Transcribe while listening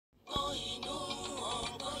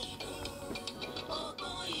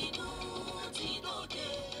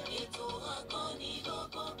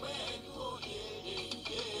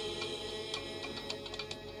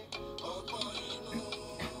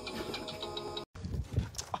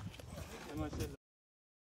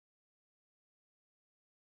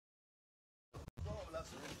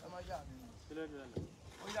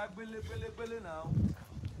Ó yá gbélé náà.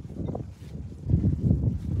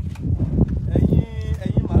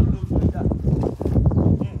 Ẹ̀yin màálù ló fẹ́ jà.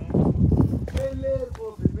 Gbélé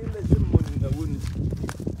obìnrin lè ṣe mọ̀ ìnáwó ni.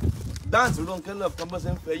 Dáǹsì ló ń kẹ́lọ̀ kan bọ́ ṣe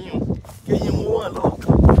ń fẹ́ yín o. Kéyìn mú wọn lọ.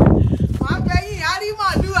 Wọ́n fẹ́ yín, a rí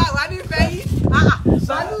màálù àwa ní fẹ́ yín.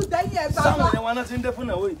 Màálù tẹ́yìn ẹ̀ bá wà. Sáwọn ẹ̀yàn wa náà ti ń dé fún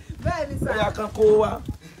ìnáwó yìí. Bẹ́ẹ̀ ni sà. Ẹ̀yà kan kó wa.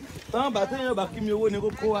 Táwọn bàtẹ́ yẹn bá kí mi owó ni kó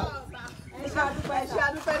kó wa. Ẹ ṣe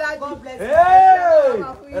àdúpẹ́ dájú.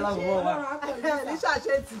 Ẹ ra mọ́ wa. Ní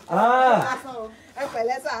ṣàṣetì. Ẹ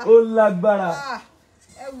pẹ̀lẹ́ sà. Ó lágbára.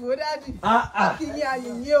 Ẹ wò ó dájú. Akínyìn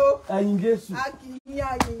àyìnyín o. Ẹyin Jésù. Akínyìn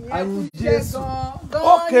àyìnyín. Ẹyin Jésù. Gan-an.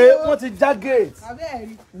 Ok, wọ́n ti já gate.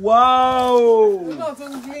 Abẹ́ẹ̀rí. Wow. Náà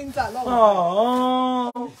tún glinta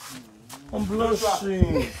lọ́wọ́. I'm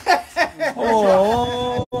blushing.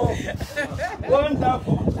 Oh,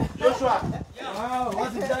 wonderful. Joshua. Wow,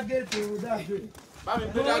 what's the jacket to that day?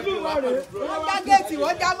 Wọ́n já géètì,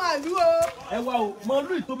 wọ́n já màálù o. Ẹ wá o,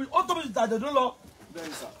 màálù ìtóbi, ó tóbi ju tàjọ̀dún lọ.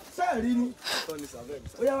 Sẹ́ẹ̀rí ni.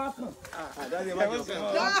 Ó yá wá kàn.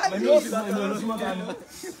 Ẹni ó súnmọ́ ẹni olóṣùmọ́ ta ni.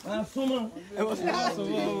 Máa súnmọ́. Ẹ wọ́n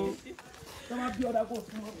súnmọ́ o. Ṣé máa bí ọ̀dà kó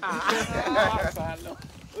súnmọ́?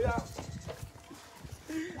 Ó yá.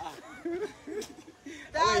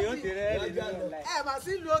 Ẹ mà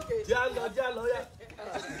sí ìlú òkè. Já lọ yá.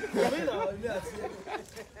 Gómìnà ilé àti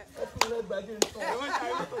ẹkùnrin ẹgbàájì ń tọ́.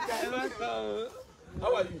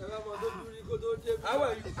 How are you? How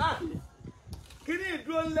are you? Kí ni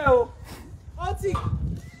ìdúró ńlẹ̀ o? Ó tì.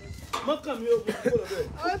 Mọ́kàn mi ò kò kúrò lọ́dọ̀ ẹ̀.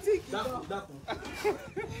 Ó tì kì í lọ. Dákun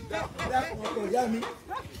ọkọ̀ ìyá mi.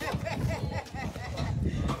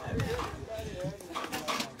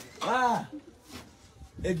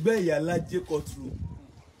 Ẹgbẹ́ Ìyálájé kọtù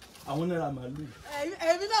àwọn náírà màálù.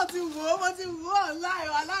 Èmi náà ti wò ó, mo ti wò ó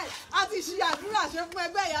online. A ti ṣe àdúrà ṣe fún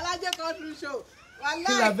ẹgbẹ́ Ìyálájé country show.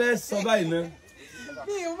 Kí la fẹ́ sọ báyìí náà?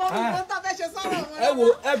 Bí ìwọ́n mi kò tá fẹ́ ṣe sọ̀rọ̀ wọn. Ẹ wo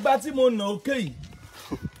ẹgbàá tí mo nà ókè yìí,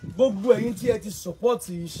 gbogbo ẹ̀yin tí ẹ ti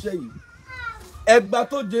sọ̀pọ́ọ̀tì iṣẹ́ yìí, ẹgbàá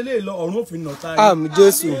tó délé lọ ọ̀run òfin nà táyé. Àmín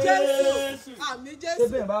Jésù. Àmín Jésù. Ṣé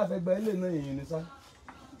bẹ́ẹ̀ bá fẹ́ gba ilé náà yìnyín ni sá?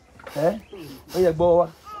 Ẹ ó yẹ gbọ́ wa,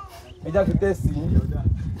 ẹ já fi tẹ́sì yín,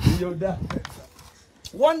 yóò dá.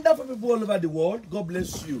 Wonderful people all over the world, God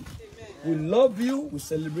bless you. We love you, we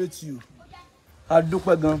celebrate you. A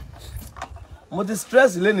dúpẹ́ gan. Mo ti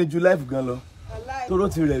stress lẹ́ni ju life gan lọ. Tóró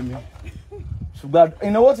ti rẹ̀ mí. Ṣùgbọ́n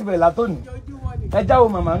ìnáwó ti bẹ̀rẹ̀ látòní. Ẹ jáwọ́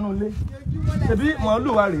màmá nù lé. Ṣebí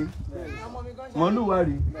màálù wa rèé. Màálù wa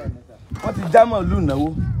rèé. Wọ́n ti já màálù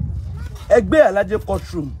náwó. Ẹgbẹ́ Ìyálájé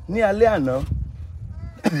courtroom ní alẹ́ àná.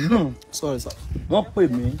 Sorry sir. Wọ́n pè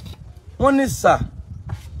mí. Wọ́n ní sà.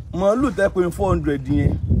 Màálù tẹ́ pé 400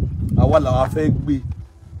 yẹn. Àwa làwa fẹ́ gbé.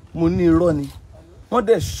 Mo ní irọ́ ni. Wọ́n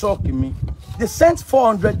dẹ̀ shock mi. They sent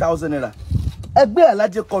 400,000 naira. Ẹgbẹ́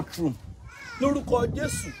Ìyálájé courtroom. Lórúkọ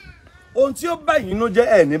Jésù. Ohun tí ó bá yín nú jẹ́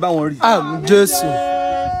ẹ̀ ní bá wọn rí. Àmín Jésù.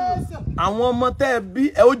 Àwọn ọmọ tẹ́ ẹ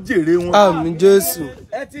bí ẹ ó jèrè wọn. Àmín Jésù.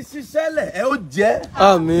 Ẹ ti ṣiṣẹ́ lẹ̀ ẹ ó jẹ́.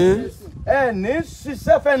 Àmín. Ẹ ní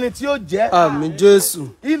ṣiṣẹ́ fẹ́ni tí ó jẹ́. Àmín Jésù.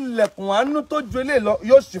 Ilẹ̀kùn àánú tó ju eléyìí lọ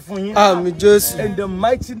yóò ṣí fún yín. Àmín Jésù. In the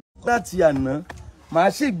mighty name láti àná màá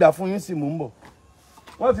ṣe ìgbà fún yín sí mò ń bọ̀.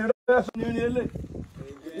 Wọ́n ti rẹ́ sọ irin eléyìí.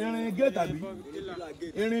 Irin gate àbí?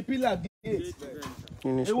 Irin pillar gate.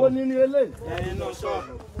 Èwo ni irin eléyìí?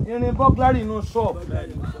 Irin burglary inú shop.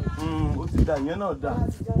 Ó ti dà ìyẹn náà dà.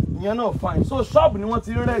 Ìyẹn náà fine. So shop ni wọ́n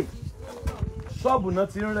ti rẹ́ yìí. Shop náà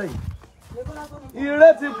ti rẹ́ yìí.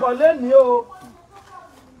 Ire ti pọ̀ lẹ́nìí o.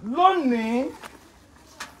 Lónìí,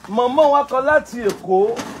 mọ̀mọ́ wa kan láti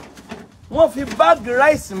Èkó. Wọ́n fi báàgì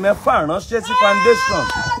ráìsì 6 ránṣẹ́ sí foundation.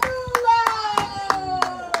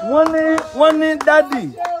 Wọ́n ní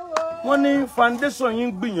dádì. Wọ́n ní foundation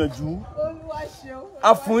yín gbìyànjú.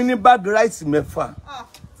 A fún yín ní báàgì ráìsì 6.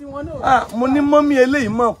 Mo ní mọ́mí eléyìí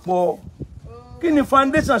mọ̀ pọ̀. Kí ni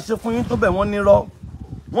foundation ṣe fún yín tó bẹ̀ wọ́n ní rọ́?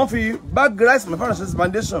 Wọ́n fi báàgì ráìsì 6 ránṣẹ́ sí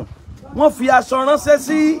foundation. Wọ́n fi aṣọ ránṣẹ́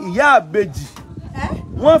sí Iyabeji.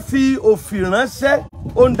 Wọ́n fi òfì ránṣẹ́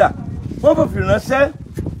onda. Wọ́n fi òfì ránṣẹ́.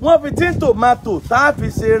 Wọ́n fi tin tomato tá a fi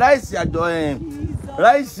ṣe ráìsì àjọ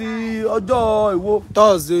ráìsì ọjọ́ ìwo.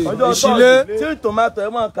 Thursday. Ọjọ́ ìṣílé. Tin tomato ẹ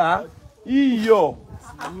mọ̀ ká. Iyọ̀.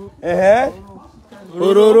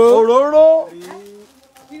 Òróró.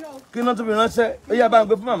 Kí náà tó fi ránṣẹ́? Ó yá bá ń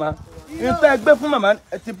gbé fún màmá. Ìtẹ́ gbé fún màmá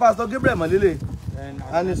ti Pastor Gabriel Mọ̀lélẹ̀.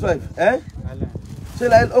 And his wife. Ṣé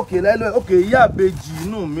láìlọ́ òkè Iyabeji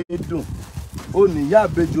inú mi dùn. Ó ní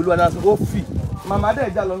Iyabeji olúwa ó fì. Màmá dẹ̀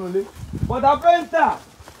já lọ́nu ilé. Bọ̀dà pẹ́ńtà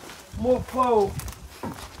mo fọ́ o.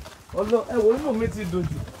 Ẹ wo inú mi ti dùn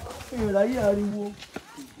jù. Ìrìnàyè ariwo.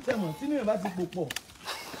 Tẹ̀mọ̀ tí ní ìbá ti pò pọ̀.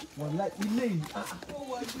 Wọ̀nà ilé yìí.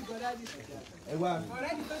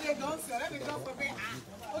 ọ̀rẹ́ mi tó dé gan sí ọ̀rẹ́ mi gan sọ pé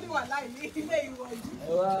ó ní wà láì ní ilé ìwọ̀ yìí.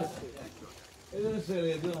 Ẹ ló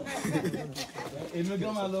ṣẹlẹ̀ gan. Èmi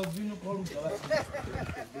gan máa lọ bínú kọ́rù kan láti.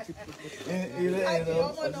 Àti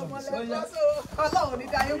ọmọ náà mọ̀lẹ́ lọ́sọ̀ ọlọ́run ní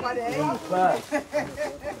dáyé padà ẹ̀yìn.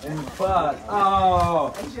 In fact.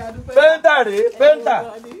 Pẹ́ńtà rèé, pẹ́ńtà.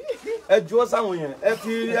 Ẹ juwọ́ sáwọn yẹn. Ẹ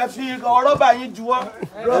fi ọ̀rọ̀bà yín juwọ́.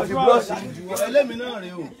 Ẹ fi búrọ́ọ̀ṣì yín juwọ́. Ẹlẹ́mi náà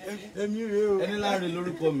rèé o. Èmi rèé o. Ẹni láre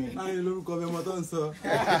lórúkọ mi. Láre lórúkọ mi ọmọ tó ń sọ.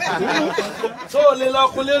 Tó o lè lọ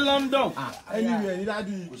kunlé London. Anywhere ní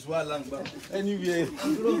dádì. Kò sí wàhálà ń gbà. Anywhere.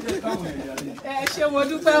 Ẹ ṣé mo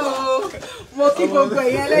dúpẹ́ o. Mo kí gbogbo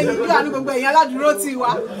ẹ̀yin ẹlẹ́yin bí àánú gbogbo ẹ̀yin aládùúró ti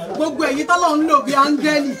wa. Gbogbo ẹ̀yin tọ́lọ̀ ń lò bí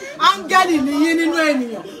áńgẹ́lì. Áńgẹ́lì nìyí nínú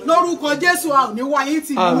ènìyàn. Lórúkọ Jésù a ò ní wá yín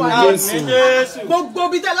tì ní wá yín. Gbogbo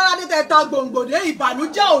bí tẹ lọ́ládé tẹ ta gbòǹgbòdé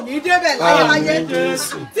ìbànújẹ́ ò ní débẹ̀ láyéláyé.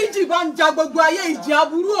 Tíjì bá ń ja gbogbo ayé ìjì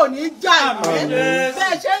aburú ò ní já ìfẹ́.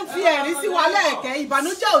 Bẹ́ẹ̀ ṣe ń fi ẹ̀rín sí wa lẹ́ẹ̀kẹ́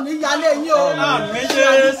ìbànújẹ́ ò ní yálé yín o. Ẹ ṣé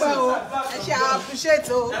àdúpẹ́ o. Ẹ ṣé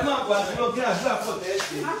àpùṣètò. Ẹ máa gbà sí lókè àdúrà pọ̀ tẹ́ ẹ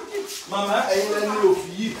ṣe. Màmá ẹ̀yin lẹ́nu òfì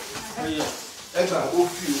yìí. Ẹ gbà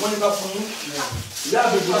òfì wọ́n ní ká fún yín. Ìyá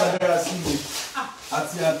àbẹ̀bọ̀ dára sí mi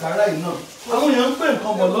àti àkàrà yìí náà. Àwọn èèyàn ń pè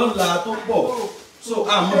nǹkan bọ̀ lọ́la tó pọ̀. So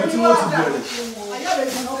àmọ́ ibi tí wọ́n ti bẹ̀rẹ̀.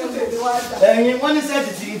 Ẹ̀yin wọ́n ní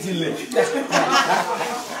sẹ́ẹ̀tì tí yín ti lẹ̀.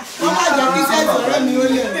 Wọ́n má jẹ́ kí sẹ́ẹ̀tì ọ̀rẹ́ mi ó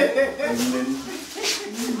lè rẹ̀.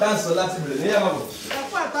 Dáǹsọ̀ láti bẹ̀rẹ̀ ní yàrá bọ̀.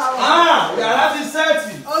 Yàrá ti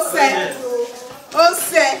sẹ́ẹ̀tì. Ó sẹ́. Ó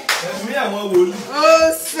sẹ́. Ẹ̀mí àwọn wòlíì. Ó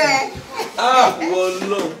sẹ́. Wọ́n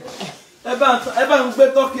lọ. Ẹ bá ń gbé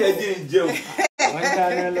tọ́kì ẹ̀jẹ̀ ìjẹun. Wọ́n ń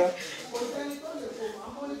dáná lọ.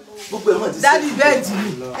 Gbogbo ẹ̀ mọ̀ ti sẹ́ẹ̀tì. Dádì bẹ́ẹ̀dì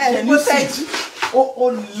ẹ̀ ní sẹ́ẹ̀tì. Ó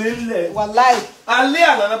lélẹ̀. Wàláì. Alẹ́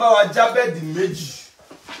àná náà bá wa já bẹ́ẹ̀dì méjì.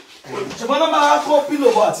 Ṣùgbọ́n náà máa kó pílò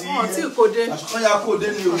bọ̀ àti Tí kò dé. àṣùkọ́ ya kó dé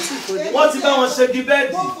ní o. Wọ́n ti bá wọn ṣe di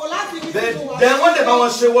bẹ́ẹ̀dì. Then wọ́n lè bá wọn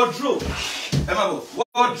ṣe wardrobe. Ẹ máa bọ̀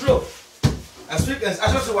wardrobe.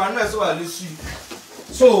 Aṣọ ṣe wà nínú ẹ̀ sọ wà lè ṣí.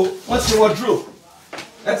 So wọ́n ṣe wardrobe.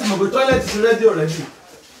 Ẹ ti mọ̀ pé tọ́lẹ̀tì ti rẹ́dí already.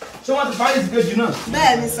 Ṣé wọ́n ti parí ìsìnkejì náà?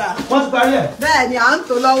 Bẹ́ẹ̀ni sà. Wọ́n ti parí ẹ̀. Bẹ́ẹ̀ni à ń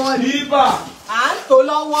tò lọ́wọ́ ni. Ibà. À ń tò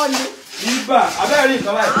lọ́wọ́ ni. Ibà. Abẹ́rẹ́ rí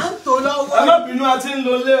nǹkan báyìí. À ń tò lọ́wọ́ Ẹ ni. má bínú àti ń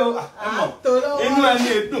lo ilé o. À ń tò lọ́wọ́. Inú ẹni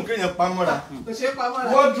èdùn kéèyàn pamọ́ra. Kò ṣeé pamọ́ ra.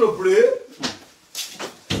 Wardrobe rèé.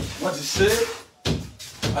 Wọ́n ti ṣe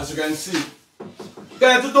as you can see. Kẹ́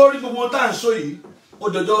ẹ tó tó rí gbogbo tá à ń sọ yìí, ó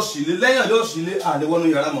dọjọ́ òṣìlé lẹ́yìn ọjọ́ òṣìlé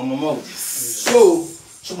àlewọ́nú yàrá mọ̀mọ́mọ́ o. So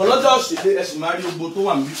ṣùgbọ́n lọ́jọ́ òṣìlé ẹ sì máa rí gbogbo tó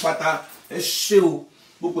wà níbí pátá ẹ ṣe o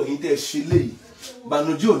gbogbo èyí tẹ́ ẹ ṣe léyìí.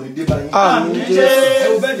 Bànújẹ́ ò ní dé báyìí. Àmín Jésù. Ẹ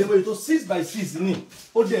wo bẹ́ẹ̀ dèbò ètò 6x6 ní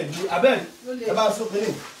ó dẹ̀ lé abẹ́rẹ́ ẹ bá sókè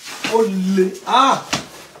ní ó lé.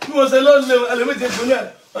 Bí mo ṣe ló lé ẹlòmíì ti fún ẹ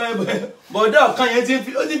bọ̀dá ọ̀kan yẹn ti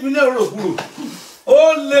fi ó ti fi ní èrò kúrò.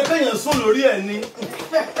 Ó lé kéèyàn sùn lórí ẹ̀ ní.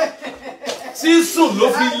 Sísùn ló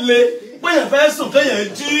fi lé péyàn fẹ́ sùn kéèyàn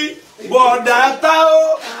jí bọ̀dá tá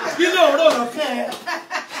ó kí ló ń rò lọ́kẹ́ ẹ̀.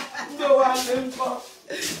 Ń tó wá lé ń kọ́.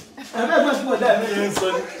 Ẹ̀fẹ́ ìgbà tí bọ̀dá mi yẹn ń sọ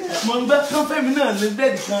ni. Mo ń gbẹ́ kánfẹ́ mi náà lé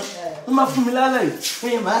bẹ́ẹ̀dì kan. Wọ́n máa fún mi lálẹ́ yìí.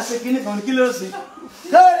 Ẹ̀yìn máa ṣe kíní kan kí ló ṣe.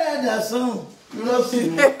 Lórí ẹ̀dà sóhùn ló sì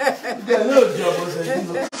ní. Ìdẹ̀ lóò di ọ̀bọ̀ ṣẹ́jú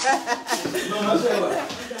lọ. Mọ̀mọ́ ṣẹ̀wà.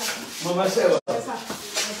 Mọ̀mọ́ ṣẹ̀wà.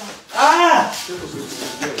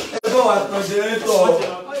 Ẹ bọ́ wa tán jẹ́rẹ́tọ̀.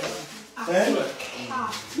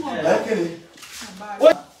 Ẹ kéde.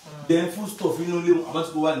 Then full stuff inú ilé àbá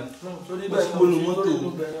tí kò wà ní. Bẹ́ẹ̀ kó nu mọ́tò.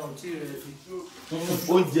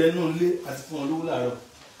 Oúnjẹ inú ilé àti fún wọn lówó láàárọ̀.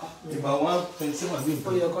 Ìgbà 127 àbí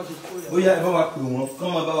nǹkan. Ó yá ẹ bá wa pè wọ́n kán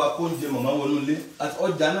máa bá wa kó oúnjẹ màmá wọnú ilé.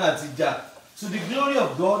 Ọjà náà ti jà. To the glory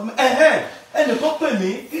of God. Ẹnìkan pè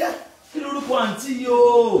mí. Kí lorúkọ àǹtí yìí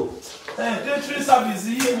o? Catering service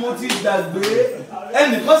yìí mo ti gbàgbé.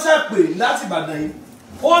 Ẹnìkan ṣàpè láti Ìbàdàn yìí.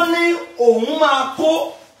 Ó ní òun máa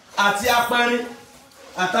kó àti apẹrin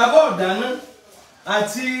àtàbọ̀ ọ̀dáná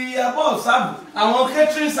àti abọ́ ọ̀sáàbù àwọn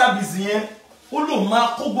catering service yẹn ó lòun máa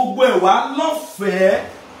kó gbogbo ẹ̀ wá lọ́fẹ̀ẹ́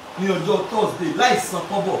ní ọjọ́ Thursday láì san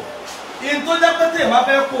kọ́bọ̀. Ìyẹn tó jẹ́ pé tèèyàn máa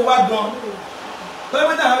fẹ́ kó wá gan pé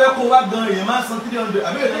tèèyàn máa fẹ́ kó wá gan èèyàn máa san 300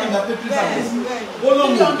 àbí èèyàn náà gba catering service ó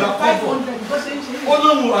lóun ò gbà kọ́bọ̀ ó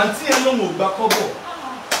lóun àǹtí ẹ̀ lóun ò gbà kọ́bọ̀.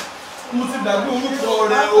 Mo ti gbàgbé orúkọ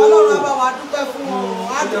rẹ o. Ọlọ́run bá wa dúpẹ́ fún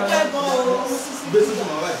wọn. A dúpẹ́ gan o. Gbèsè tó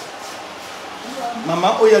máa báyìí. Màmá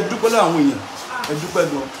ó yẹ dúpẹ́ lọ́wọ́ àwọn èèyàn. Ẹ dúpẹ́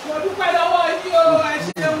gan. Mo dúpẹ́ lọ́wọ́ yín o. Ẹ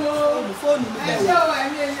ṣé wo. Ẹ ṣé o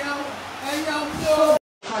ẹ̀yin ọmọ.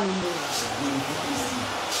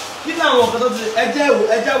 Kí ni àwọn nǹkan tó ti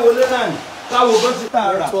ẹjẹ́ wo lé náà ní káwọ́ bó ti tà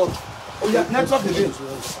rà? Oya network dé.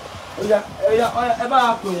 Oya ẹ bá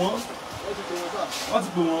a pè wọ́n. Wọ́n ti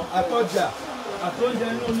pè wọ́n àtọ́jà àtọ́jà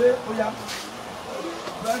inú ilé. Oya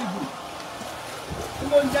very good.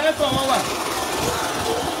 Mo ń jẹ́ ẹ̀tọ́ wọn wà.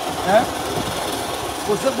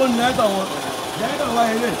 Kò sépò ní ẹ̀tọ́ wọn. Jẹ́ ẹ̀tọ́ wá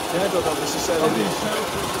eré. Jẹ́ ẹ̀tọ́ tàbí ṣiṣẹ́ rẹ̀. Ọdún ìṣẹ́.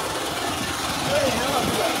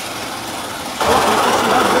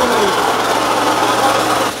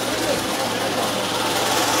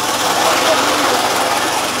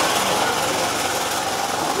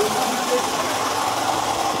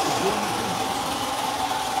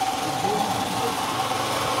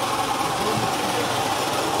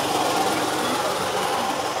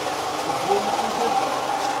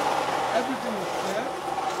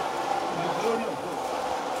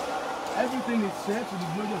 Everything is said to the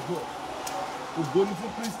glory of God. Ogboninun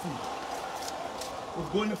Christi.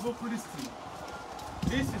 Ogboninun Christi.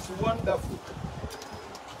 This is wonderful.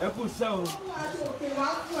 Ẹ kú ṣẹ́ o.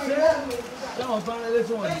 Ṣé àwọn tó ń rẹ́lé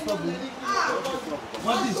sí wọn disturb mi?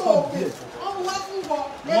 Wọ́n disturb díẹ̀.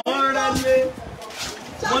 Wọ́n rẹ́lé.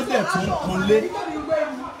 Wọ́n dẹ̀ tún kunlé.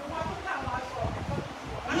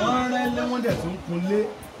 Wọ́n rẹ́lé. Wọ́n dẹ̀ tún kunlé.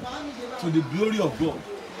 To the glory of God.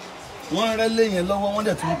 Wọ́n rẹ́lé yẹn lọ́wọ́. Wọ́n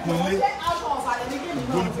dẹ̀ tún kunlé.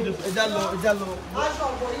 Ẹja lọ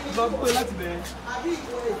lọ gbé láti bẹ̀rẹ̀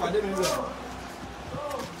pàdé mi rẹ̀.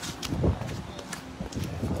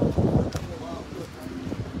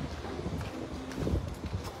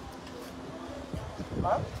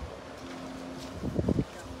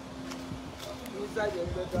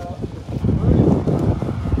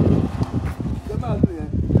 Ṣé máa lò yẹn?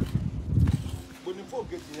 Bonifo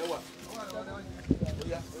gèjì yẹn wà.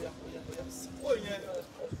 Oya. Ó yẹn.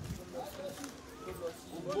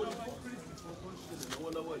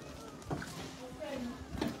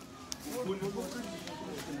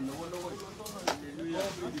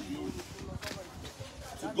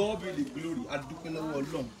 To God be the glory. Adúpẹ́ lọ́wọ́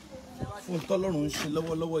Ọlọ́run fún tọ́lọ́run ń ṣe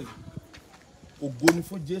lọ́wọ́lọ́wọ́ yìí. Ògo ni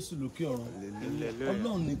fún Jésù lókè ọ̀run.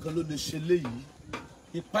 Ọlọ́run nìkan ló lè ṣe léyìí.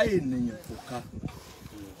 Ipá ènìyàn kò ká.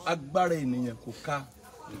 Agbára ènìyàn kò ká.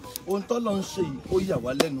 Ohun tọ́lọ́run ń ṣe yìí ó yà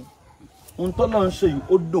wá lẹ́nu. Ohun tọ́lọ́run ń ṣe yìí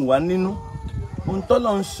ó dùn wá nínú. Ohun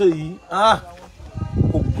tọ́lọ́run ń ṣe yìí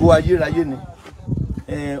ògo ayérayé ni.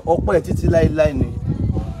 Ọpẹ́ títí láéláé ni.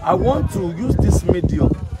 I want to use this medium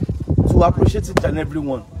to appreciate each and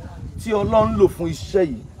everyone tí Ọlọ́run lò fún iṣẹ́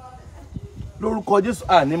yìí. Lórúkọ Jésù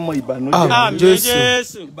àní mọ ìbànújẹ́. Àmín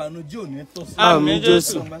Jésù. Ìbànújẹ́ ò ní tọ́ sí. Àmín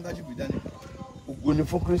Jésù. Ògo ni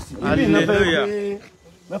fún Kristi. Ibi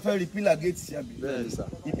iná fẹ́ rí pílà géètì sí àbí.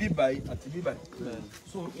 Ibi báyìí àti ibi báyìí.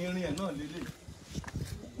 So irin ẹ̀ náà lélẹ̀.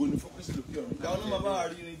 Ògo ni fún Kristi lókè ọ̀run. Ìgbà wọn máa bá wa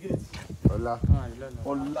rí irin géètì. Ọ̀la.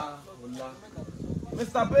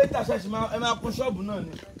 Mr. Peter ṣẹ̀ṣẹ̀ ẹ máa kún ṣọ́ọ̀bù náà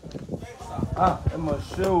ni. Ẹ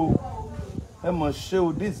mọ̀ ṣe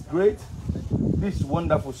o. This is great. This is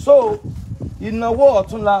wonderful. So ìnáwó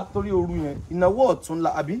ọ̀túnla torí òru yẹn. Ìnáwó ọ̀túnla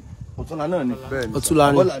àbí ọ̀túnla náà ni.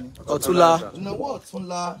 Ọ̀túnla ni. Ọ̀túnla. Ìnáwó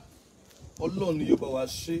ọ̀túnla Ọlọ́run ni yóò bá wa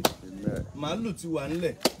ṣe. Màálù ti wà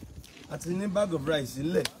nílẹ̀ àti ní bag of rice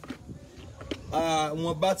nílẹ̀.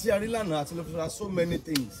 Wọ́n bá tí a rí lánàá àti lọ́fíìsì so many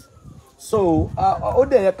things. So ó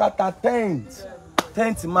dẹ̀ yẹ ká ta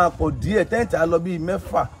tent máa pọ̀ díẹ̀. Tent á lọ bí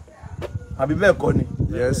 6 àbí bẹ́ẹ̀ kọ́ ni.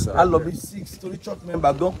 Yes sir. Á lọ bí 6 torí church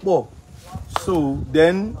member gan pọ̀. So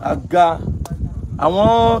then àga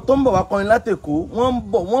àwọn tó ń bọ̀ wá kọrin látèkó wọ́n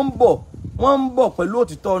ń bọ̀ pẹ̀lú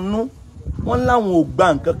òtítọ́ ọnú. Wọ́n láwọn ò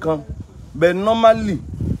gba nǹkan kan. But normally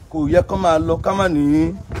kò yẹ kó máa lọ ká má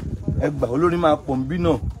ní ẹgbà olórin máa pọ̀ ń bí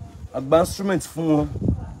náà. Àgbà instrument fún wọn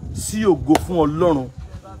sí ògo fún Ọlọ́run.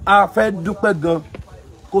 A fẹ́ dúpẹ́ gan.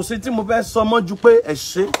 Kò sí tí mo fẹ́ sọ mọ́ ju pé ẹ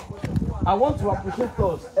ṣé. I want to appreciate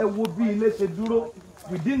us. Ẹ wo bí ilé ṣe dúró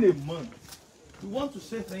within a month. We want to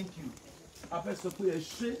say thank you. A fẹ́ sọ pé ẹ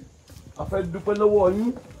ṣé. A fẹ́ dúpẹ́ lọ́wọ́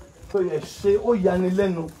yín pé ẹ ṣé. Ó yani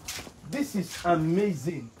lẹ́nu. This is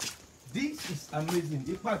amazing. This is amazing.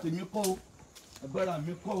 Ipa tèmi kọ́ o. Agbára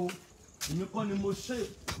mi kọ́ o. Èmi kọ́ ni mo ṣe.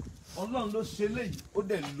 Ọlọ́run ló ṣe léyìí. Ó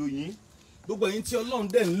dẹ̀ lò yín. Gbogbo ẹ̀yin tí Ọlọ́run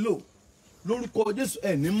dẹ̀ ń lò. Lórúkọ Jésù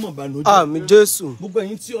ẹ ní mọ̀ ìbànújẹ́. Àmín Jésù. Gbogbo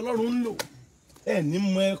ẹ̀yin tí Ọlọ́run ń lò ẹ ní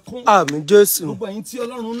mọ̀ ẹkún. Àmín Jésù. Gbogbo ẹ̀yin tí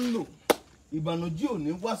Ọlọ́run ń lò ìbànújẹ́ ò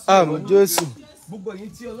ní wá sí Àmín Jésù. Gbogbo ẹ̀yin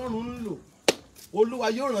tí Ọlọ́run ń lò Olúwa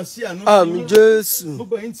yóò rán sí àánú. Àmín Jésù.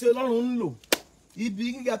 Gbogbo ẹ̀yin tí Ọlọ́run ń lò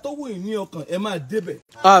ibi gíga tó wù yín ní ọkàn ẹ máa débẹ̀.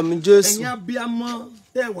 Àmín Jésù. Ẹ̀yin abiyamọ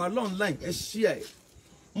tẹ́ wà online ẹ share ẹ.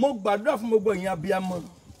 Mo gbàdúrà fún gbogbo ẹ̀yin abiyamọ.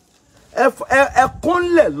 Ẹ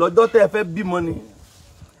kúnlẹ̀ lọ́jọ́ tẹ́ ẹ fẹ́ bímọ ni.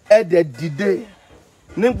 Ẹ dẹ̀ dìde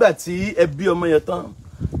nígbà tí ẹ bí ọmọ yẹn tán.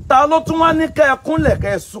 Ta ló tún wá ní kẹ́ ẹ kúnlẹ̀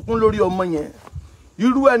kẹ́ ẹ sunkún lórí ọmọ yẹn?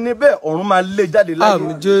 Irú ẹni bẹ́ẹ̀ ọ̀run máa lé jáde láyé.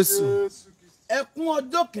 Àmín Jésù. Ẹkún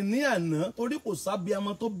ọjọ́ kìíní àná torí kò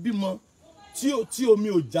sábíamọ tó bímọ tí omi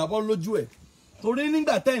ò jábọ́ lójú ẹ̀. Torí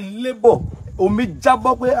nígbà tẹ́ ń lébọ̀ omi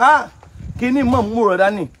jábọ́ pé kíní mọ̀ mú rọ̀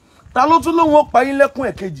dání. ta ló tún lóun ó pa yín lẹ́kún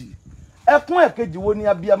ẹ̀kejì ẹkún ẹ̀kejì wo ni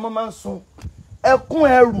abiyamọ máa ń sun ẹkún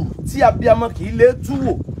ẹrù tí abiyamọ kì í lè tú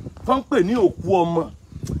wò tó ń pè ní òkú ọmọ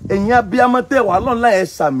ẹ̀yin abiyamọ tẹ́ wà lọ́nà ẹ̀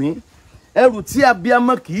sàmí ẹrù tí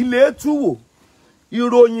abiyamọ kì í lè tú wò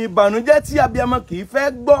ìròyìn ìbànújẹ́ tí abiyamọ kì í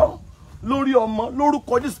fẹ́ gbọ́ lórí ọmọ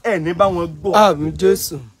lórúkọ Jésù ẹ̀ ní bá wọn gbọ́. Àmín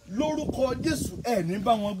Jésù. Lórúkọ Jésù ẹ̀ ní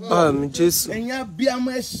bá wọn gbọ́. Àmín Jésù. Ẹ̀yin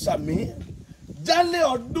abiyamọ ẹ̀ sàmí jálẹ̀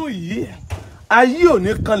ọdún yìí ayé ò ní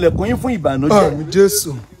kanlẹ̀kùn yín fún ìbànújẹ́. Àmín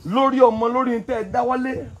Jésù. Lórí ọmọ lórí ní tẹ́ ẹ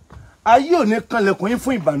dáwọ́lé ayé ò ní kanlẹ̀kùn yín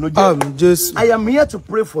fún ìbànújẹ́. Àmín Jésù. I am here to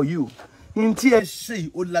pray for you. Ohun tí ẹ ṣe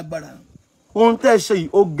yìí ó lágbára. Ohun tẹ́ ẹ ṣe yìí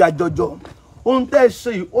ó ga jọjọ. Ohun tẹ́ ẹ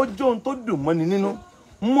ṣe yìí ó jẹ́ ohun tó dùn mọ́ni nínú.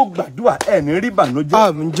 Mo gbàdúrà ẹ ní rí ìbànújẹ́.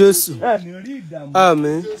 Àmín Jésù. Ẹ ní rí ìdààmú.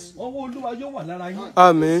 Àmín. Ọwọ́ Olúwa yóò wà lára yín.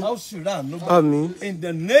 Àmín. A ó sì rà àánú gbà. Àmín. In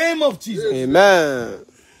the name of Jesus. Amen.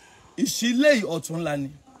 Ìṣílẹ̀ ọ̀tún ńlá ni.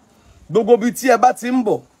 Gbogbo ibi tí ẹ bá ti ń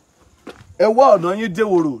bọ̀ ẹ wá ọ̀nà yín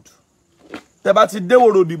Déwò road. Tẹ́ bá ti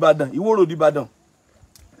Déwò road Ìbàdàn Ìwó road Ìbàdàn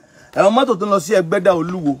ẹ̀wọ̀n mọ́tò tó ń lọ sí Ẹgbẹ́dá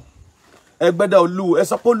Olúwo ẹ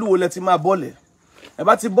sọ pé Olúwo lẹ ti máa bọ́lẹ̀ ẹ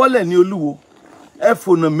bá ti bọ́lẹ̀ ní Olúwo ẹ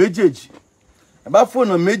fònà méjèèjì ẹ bá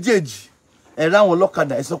fònà méjèèjì ẹ ráwọn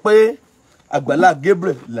ọlọ́kadà ẹ sọ pé Àgbàlá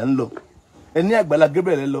Gabriel lẹ́ ń lọ ẹ ní Àgbàlá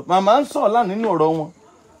Gabriel lẹ́ lọ màmá ń sọ̀rọ̀ lánàá nínú ọ̀rọ̀ wọn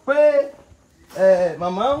pé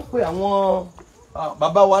màmá ń pè àwọn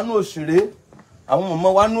bàbá wa ní òṣèré àwọn màmá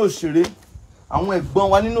wa ní òṣèré àwọn ẹ̀gbọ́n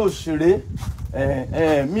wa nínú òṣèré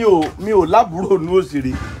mi ò lábúrò ní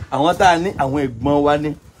òṣèré àwọn tá a ní àwọn ẹ̀gbọ́n wa ní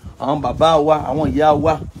àwọn bàbá wa àwọn ìyá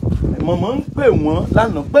wa màmá ń pè wọ́n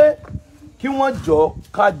lánàá pé kí wọ́n jọ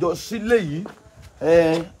kájọ sílé yìí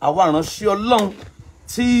àwa ìránṣẹ́ Ọlọ́run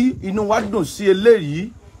tí inú wa dùn sí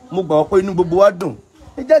eléyìí mo gbà wọ́n pé inú gbogbo wa dùn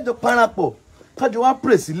ẹ jẹ́ àjọ parapọ̀ kájọ wá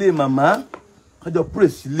pray sílé màmá kájọ pray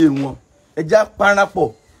sílé wọn ẹ jẹ́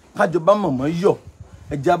parapọ̀ kájọ bá màmá yọ̀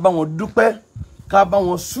ẹ jẹ́ bá wọn dúpẹ́ ká bá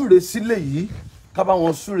wọn súre sílé yìí ká bá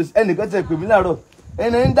wọn súre ẹnìkan tẹ pè mí láàárọ̀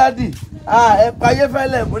ẹnì ń dádì ẹ payé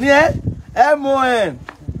fẹ́lẹ̀ mo ní mon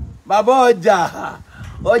bàbá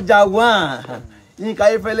ọjà wàn yín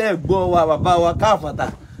káyé fẹ́lẹ̀ gbọ́ wa bàbá wa káfàtà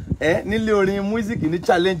nílé orin music ní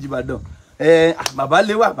challenge Ìbàdàn bàbá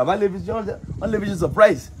lè wà bàbá lè fi ṣe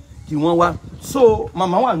surprise kí wọ́n wá so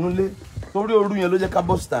màmá wà nílé torí òru yẹn ló jẹ́ ká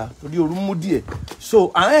bọ́ síta torí òru mú díẹ̀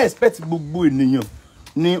so I expect gbogbo ènìyàn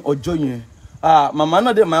ní ọjọ́ yẹn màmá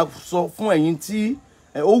náà dẹ̀ máa sọ fún ẹ̀yin tí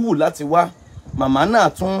ó wù láti wá màmá náà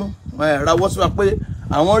tún rawọ́ sí wa pé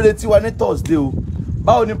àwọn retí wa ní Thursday o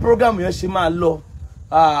báwo ni program yẹn ṣe máa lọ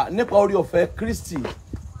nípa orí ọ̀fẹ́ Kristi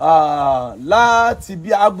láti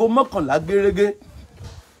bí aago 11 gẹ́rẹ́gẹ́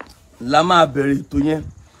la máa bẹ̀rẹ̀ ètò yẹn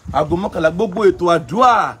aago 11 gbogbo ètò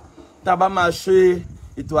àdúrà tá a bá máa ṣe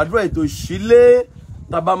ètò àdúrà ètò ìṣílé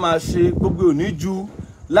tá a bá máa ṣe gbogbo òní ju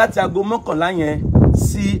láti aago 11 yẹn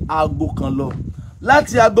sí aago 1 lọ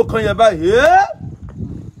láti aago 1 yẹn báyìí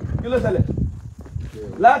kí ló ṣẹlẹ̀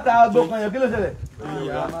láti aago 1 yẹn kí ló ṣẹlẹ̀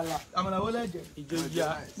àmàlà wọlé jẹ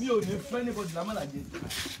mi ò ní fẹ́ ní bọ́dì lámàlà jẹ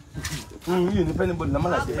mi ò ní fẹ́ ní bọ́dì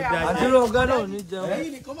lámàlà jẹ àdúrà ọ̀gá náà ò ní jẹun.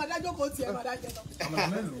 ẹ̀yin nìkan máa dájọ́ kó tiẹ̀ máa dájẹ́ lọ.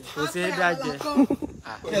 kò ṣeé dájẹ́.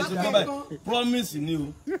 ẹ̀sùn gbọ́ báyìí promise ni o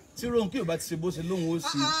tí Ronke ò bá ti ṣe bó ṣe lóhun ó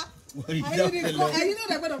ṣe ẹ̀yin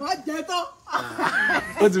náà gbọ́dọ̀ máa jẹ tán.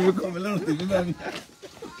 ó ti fi kọ́ mi lọ́rùn tèmi bá mi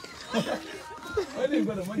ó ní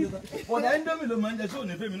ìgbọ́dọ̀ mọ́ jẹ tán ọ̀dà Indomie ló máa ń jẹ tí ò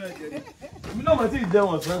ní fèmí náà jẹ ní èmi náà mọ̀ tí ì jẹ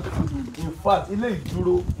wọ̀n sán in fact ilé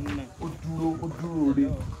ìdúró ó dúró re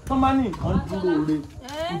tó máa ní nǹkan dúró re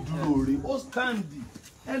ó dúró re ó stáǹdì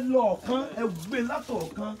ẹ lọ ọ̀kan ẹ gbé látọ̀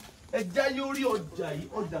ọ̀kan ẹ jáyé orí ọjà yìí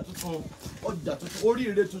ọjà tuntun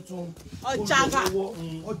oríire tuntun ọjàgà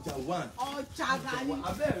ọjà one ọjàgà ni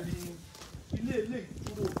abẹ́ẹ̀rí ilé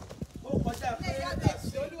ìdúró ó kọjá pé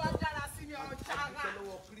Iyabeji Olúwa dára sí mi ọjàgà.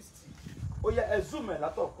 ó yẹ ẹ zoom ẹ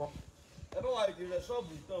látọ̀ kan ẹ bá wà ìdí rẹ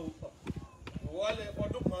ṣọ́ọ̀bù ìtàn wọlé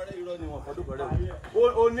ọdún kan rẹ irọ́ ni wọn fọdún kan rẹ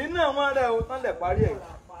òní náà wọn rẹ o tán lẹ parí ẹ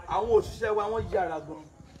àwọn òṣìṣẹ́ wa wọ́n yára gan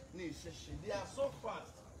ní ìṣẹ̀ṣẹ̀ they are so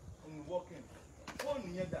fast in working fóònù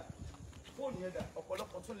yẹn dà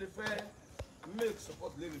ọ̀pọ̀lọpọ̀ tún lè fẹ́ make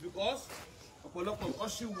support lè mi because ọ̀pọ̀lọpọ̀ nǹkan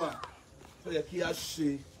ṣì wà tó yẹ kí a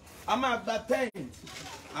ṣe a máa gba tent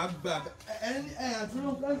àgbà àtúrò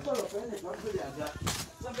nǹkan sọ̀rọ̀ fẹ́ nìkan tó lè àga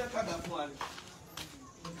sọ́fẹ́ kàgbà fún wa ni.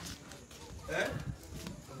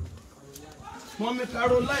 Mọ́mí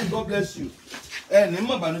Caroline, God bless you. Ní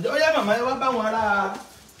mọ̀ bànújẹ́ ó yá màmá ẹ wá báwọn ará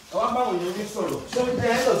ẹ wá báwọn yẹn ní sọ̀rọ̀ ṣé ó jẹ́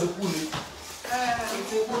ẹ̀ lọ́ọ́ ti kú ni.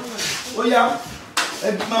 Ó yá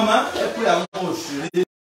màmá ẹ pé àwọn òṣèré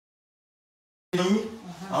yín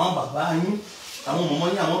àwọn bàbá yín àwọn mọ̀mọ́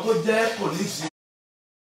yín àwọn tó jẹ́ pòlíìsì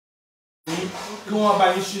kí wọ́n bá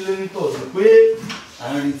yín sílé ní tọ̀sẹ̀ pé à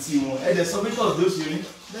ń retí wọn ẹ dẹ̀ sọ bí tọ̀sẹ̀ ó ṣe rí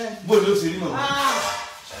bó ló sì rí mọ̀.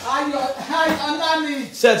 Ayọ̀ ọ̀la ni.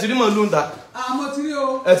 Ṣé ẹ ti rí mọ̀ ló ń ta? Mo ti rí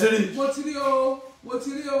o. Ẹ ti rí? Mo ti rí o. Mo ti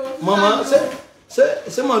rí o. Màmá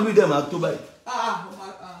ṣé màálù ìdẹ̀ máa tó báyìí?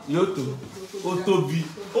 Yóò tó. Ó tóbi.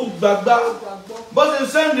 Ó gbàgbá. Bó ṣe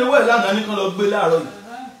sẹ́ndì owó ẹ̀ lánàá ní kan lọ gbé láàárọ̀ yìí.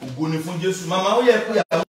 Ògo ni fún Jésù. Màmá ó yẹ kó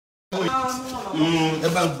yàrá ẹ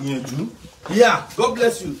bá ń gbìyànjú. Yeah, God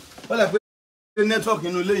bless you. Wọ́n lè pé network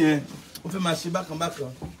inú ilé yẹn ó fẹ́ máa ṣe bákan bákan.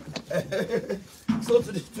 So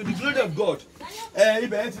to the glory of God,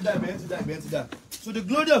 ibẹ̀ yẹn ti dà. To the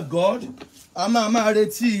glory of God, a máa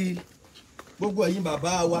retí gbogbo ẹ̀yin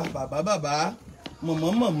bàbá wa, bàbá,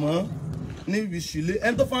 mọ̀mọ́ níbi ìṣílé.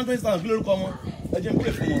 Ẹni tó fún 20,000 kí lórúkọ wọn? Ẹ jẹ́ n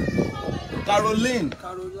pè fún wọn. Caroline.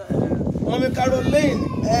 Wọ́n mi Caroline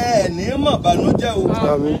ní mọ̀ bànújẹ́ o.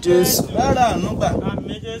 Àmín Jésù. Rárá ànúgbà.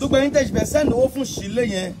 Gbogbo ẹ̀yin tẹ̀sí bẹ̀ sẹ́ni owó fún ìṣílé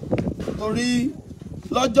yẹn torí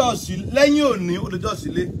lọ́jọ́ ìṣílé lẹ́yìn òní ó lọ́jọ́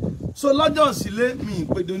ìṣílé. So lọ́jọ́ ìṣílé mi ì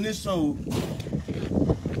pe donation o.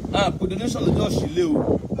 Pe donation lọ́jọ́ ìṣílé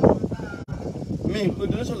o. Mi ì pe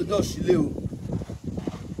donation lọ́jọ́ ìṣílé o.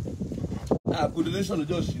 Pe donation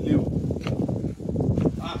lọ́jọ́ ìṣílé o.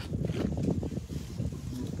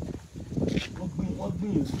 Wọ́n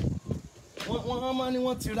gbìyànjú. Wọ́n máa ní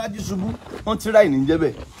wọ́n ti rájú ṣubú. Wọ́n ti ráì ní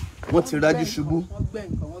jẹ́bẹ̀. Wọ́n ti rájú ṣubú.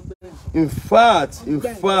 In fact.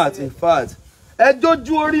 Ẹ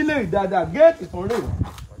jójú orílẹ̀ dáadáa. Géètì tún rè.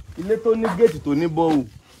 Ilé tó ní géètì tó ní bọ́ọ̀lù.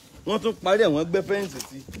 Wọ́n tún parí ẹ̀ wọ́n gbẹ́ fẹ́ǹsì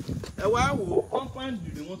sí. Ẹ wá wò ó kọ́ńpáǹdì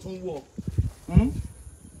ni wọ́n tún wọ̀.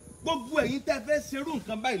 Gbogbo ẹ̀yin tẹ́ fẹ́ ṣerú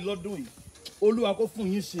nǹkan báyìí lọ́dún yìí. Olúwa kó fún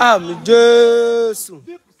yín ṣe. Àmín Jésù.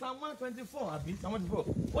 Psalm 124 àbí Psalm 124.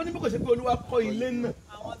 Ó ní bí kò ṣe pé Olúwa kọ́ ilé náà.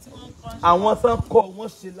 Àwọn tán kọ́ wọ́n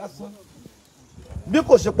ṣe lásán. Bí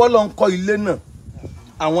kò ṣe pé Ọlọ́run kọ́ ilé náà.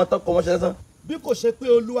 Àwọn tán kọ́ wọ́n ṣe lásán. Bí kò ṣe pé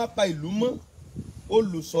Olúwa pa ìlú mọ́.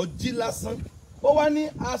 Olùṣọ́ jí lásán. Ó wá ní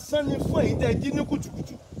asán ni fún èyí tẹ́ jí ní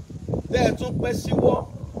kùtùkùtù. Tẹ́ ẹ tún pẹ́ síwọ́.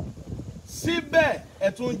 Síbẹ̀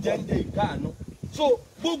ẹ tún jẹ́ǹde ìkáàánú. So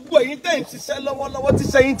gbogbo èyí tẹ́ ń ṣiṣẹ́ lọ́wọ́lọ́wọ́ tí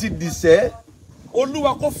sẹ́yìn ti dìṣẹ́.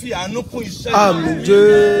 Olúwa kó fi àánú kún iṣẹ́. Àmín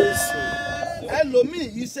Jésù. Ẹlòmíì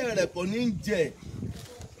iṣẹ́ rẹ̀ kò ní jẹ.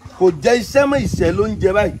 Kò jẹ iṣẹ́ mọ́ ìṣẹ́ ló ń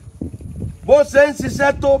jẹ báyìí. Bó ṣe ń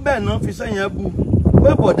ṣiṣẹ́ tó bẹ́ẹ̀ náà fi iṣẹ́ yẹn bu. Pé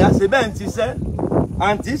bọ̀dá ṣe bẹ́ẹ̀ ń ṣiṣẹ́.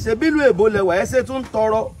 Àǹtí ṣe bílù èbó lẹwà ẹsẹ̀ tún ń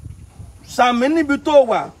tọrọ. Sàmì níbi tó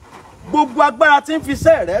wà. Gbogbo agbára tí ń fi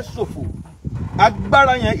iṣẹ́ rẹ̀ ṣòfò.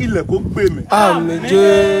 Agbára yẹn ilẹ̀ kó gbé mi. Àmín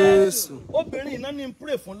Jésù. Obìnrin iná ní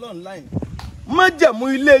pray fún online. Májẹ̀mú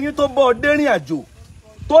ilé yín tó bọ́ dérìn àjò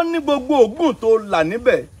tó ní gbogbo ògùn tó là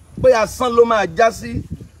níbẹ̀ pé asán ló máa já sí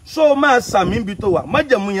ṣó máa sàmì ibi tó wà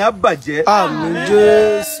májẹ̀mú yẹn á bàjẹ́. Àmín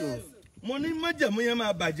Jésù. Mo ní májẹ̀mú yẹn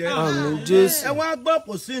máa bàjẹ́. Àmín Jésù. Ẹ wá gbọ́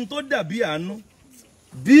kò sí ní tó dàbí àánú.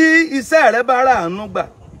 Bí iṣẹ́ rẹ bá ra àánú gbà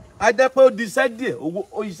á jẹ́ pé ó di iṣẹ́ díẹ̀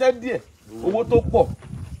owó tó pọ̀.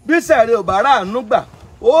 Bí iṣẹ́ rẹ ò bá ra àánú gbà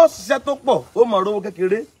ó ṣiṣẹ́ tó pọ̀ ó mọ̀ owó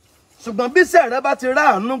kékeré. Ṣùgbọ́n bí iṣẹ́ rẹ bá ti ra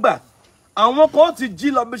àánú gbà àwọn kan ti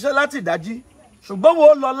jí lọ bíṣẹ́ láti ìdájí ṣùgbọ́n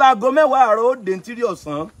wo lọ láago 10 àárọ̀ ó dé 3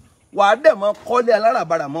 ọ̀sán wàá dẹ̀ mọ́ kọ́lé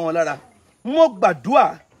aláràbarà mọ́ wọn lára. Mo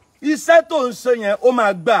gbàdúrà iṣẹ́ tó ń ṣe yẹn ó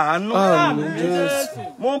máa gba àánú. Àmín Jésù.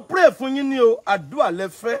 Mo ń pray fún yín ní o àdúà lẹ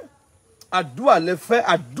fẹ́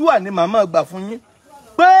àdúà ni màmá gbà fún yín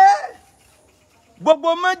pé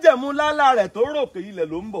gbogbo májẹ̀mú lálá rẹ̀ tó rò pé ilẹ̀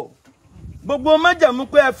ló ń bọ̀ gbogbo májẹ̀mú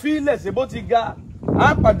pé ẹ fi ilẹ̀ ṣe bó ti ga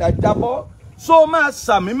á padà jábọ́. So máa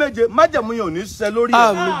sàmì méje májẹ̀mú yẹn ò ní ṣẹ lórí ẹ̀.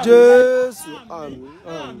 Àmín Jésù.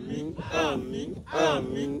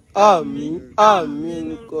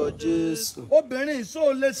 Àmín kọ Jésù. Obìnrin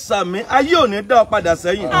ìṣó lè sàmì ayé ò ní dá ọ padà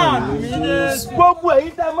sẹ́yìn. Àmín Jésù. Gbogbo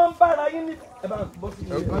èyí tẹ́ máa ń bára yín ní.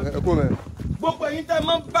 Gbogbo èyí tẹ́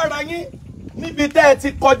máa ń bára yín níbi tẹ́ ẹ ti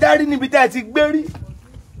kọjá rí níbi tẹ́ ẹ ti gbé rí.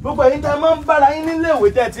 Gbogbo èyí tẹ́ máa ń bára yín nílé ìwé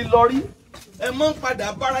tẹ́ ẹ ti lọ rí. Ẹ máa ń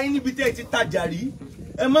padà bára yín níbi tẹ́ ẹ ti tajà rí.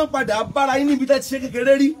 Ẹ máa ń padà bára yín níbi tẹ́ ti ṣe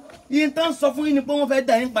kékeré rí. Yín tán sọ fún yín ni pé wọ́n fẹ́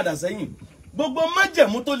dá yín padà sẹ́yìn. Gbogbo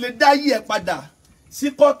májẹ̀mú tó lè dá yí ẹ padà sí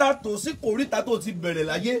kọ́tà tó sí kòríta tó ti bẹ̀rẹ̀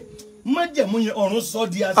láyé. Májẹ̀mú yẹn ọ̀run sọ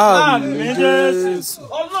di asán. Àmín Jésù.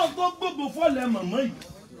 Ọlọ́run tó gbógo fọ́lẹ̀ màmá yìí.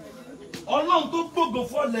 Ọlọ́run tó gbógo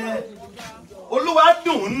fọ́lẹ̀ Olúwa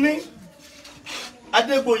dùn ún ní.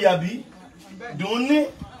 Adégbòyàbí dùn ún ní.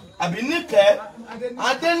 Àbí níkẹ́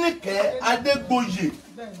Adéníkẹ́ Adégbòyè.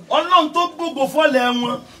 Ọlọ́run tó gbógo fọ́lẹ̀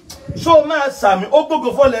wọn ṣó máa sàmì ó gbógo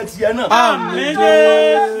fọ́lẹ̀ tiẹ̀ náà. Àmín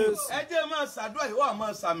Jésù. Ẹ jẹ́ máa ṣàdúrà ìwọ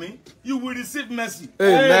máa sàmì. You will receive mercy.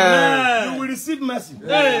 Amen. You will receive mercy.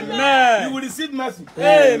 Amen. You will receive mercy.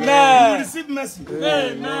 Amen. You will receive mercy.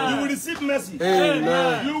 Amen. You will receive mercy.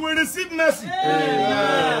 Amen. You will receive mercy.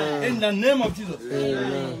 Amen. In the name of Jesus.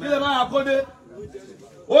 Amen. Ilé máa kó dé.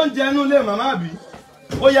 Oúnjẹ inú ilé màmá àbí.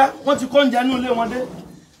 Ó yá, wọ́n ti kó oúnjẹ inú ilé wọn dé.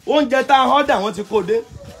 oúnjẹ tá a họ́dà wọ́n ti kó dé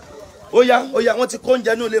ó yá wọ́n ti kó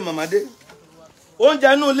oúnjẹ inú ilé màmá dé oúnjẹ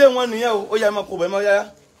inú ilé wọn nìyẹn o ó yá ẹ máa kó bọ̀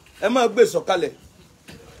ẹ máa gbé sọ̀kalẹ̀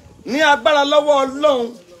ní agbára lọ́wọ́ Ọlọ́run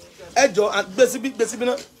ẹjọ́ gbé síbí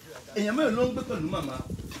náà èèyàn mẹ́rin ló ń gbé pẹ̀lú màmá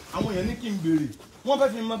àwọn èèyàn ní kí n béèrè wọ́n fẹ́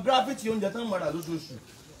fi mọ gírafìtì oúnjẹ tán mọ̀ra lóṣooṣù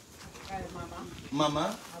màmá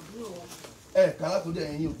kàrà kó dé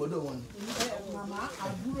ẹ̀yìn ògbọ́dọ̀ wọn ni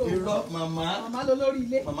irọ́ màmá lólórí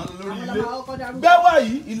ilé gbẹ́wà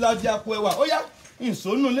yìí ìlàjì àpò ẹ̀wà ó yá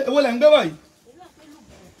ìsónú ilé ewé lẹ́ ń gbẹ́wà yìí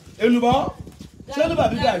èlùbọ́ ṣé ló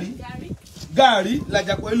bàbí gàrí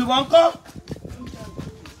ìlàjì àpò èlùbọ́ ńkọ́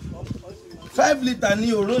 5 litre ní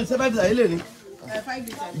òró ìṣẹ́ 5 litre ilé ni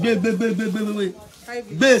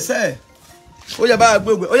gbé ẹsẹ̀ ó yẹ bá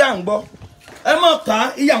gbégbé ó yà ń gbọ́ ẹ mọ̀ ká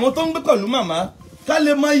iye àwọn tó ń gbé pẹ̀lú màmá ká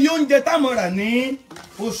lè mọ iye oúnjẹ táwọn rà ní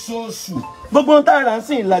oṣooṣù gbogbo ohun tá a rà ń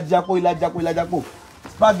sìn ìlàjàpò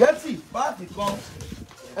spaghetti páàkì kan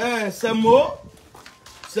sẹ̀mó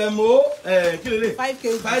kí lè lè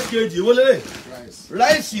 5 kg ìwó lè lè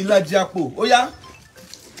ráìsì ìlàjàpò ó yá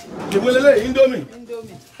ìwó lè lè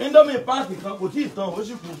indomie páàkì kan kò tí ì tán ó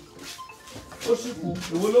sì kù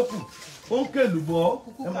ìwó ló kù ó ń kèlù bọ́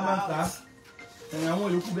ẹ máa ń ta àwọn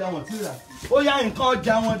yòókù bí àwọn tí rà ó yá nǹkan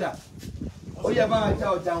ọjà wọn dà ó yá bá wọn já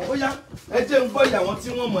ọjà wọn ó yá ẹ jẹ́ ń gbọ́ ìyá wọn tí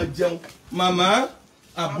wọ́n mọ̀ jẹun màmá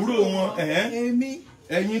àbúrò wọn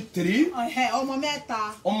ẹ̀yin 3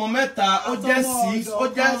 ọmọ mẹ́ta ó jẹ́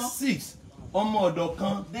 6 ọmọ ọ̀dọ̀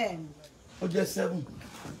kan ó jẹ́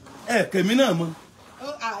 7 kèmí náà mọ́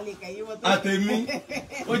àtẹ̀mí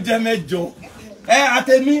ó jẹ́ 8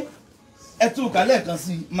 àtẹ̀mí ẹ tún kálẹ̀ kan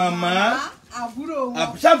sí màmá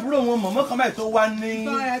àbúrò wọn mọ̀mọ́ kan báyìí tó wá ní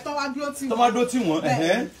tó wá dó tí wọ́n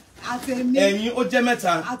ẹ̀yin ó jẹ́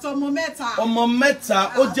 3 ọmọ mẹ́ta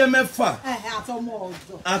ó jẹ́ 6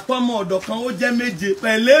 àtọmọ ọ̀dọ̀ kan ó jẹ́ 7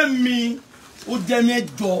 pẹ̀lẹ́ mi ó jẹ́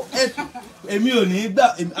 8 èmi ò ní gbà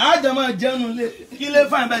àjọ máa jẹun lé kí lè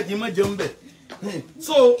fáìn báyìí kì í má jẹun bẹ̀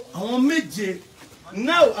so àwọn 7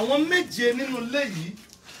 now àwọn 7 nínú ilé yìí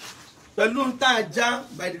pẹ̀lú ń tá a já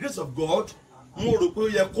by the grace of God mo rò pé ó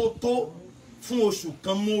yẹ kó tó fún oṣù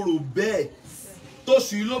kan mo rò bẹ́ẹ̀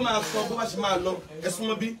tóṣù yìí ló máa sọ bó bá ṣe máa lọ ẹ̀sùn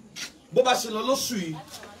mọ́ bí bó bá ṣe lọ lóṣù yìí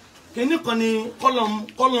kìíní kan ni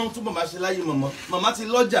kọ́lọ́n túbọ̀ máa ṣe láyé màmá ti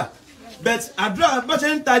lọ́jà but àdúrà bá ṣe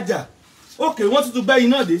ń tajà ókè wọ́n tuntun bẹ́yìn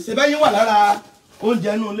náà dé ṣe bẹ́yìn wà lára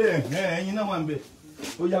oúnjẹ inú ilé ẹ̀yin náà wà ń bẹ̀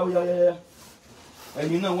ó yá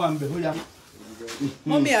ẹ̀yin náà wà ń bẹ̀ ó yá.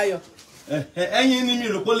 mọ́mí ayọ̀. ẹ̀yin ni mi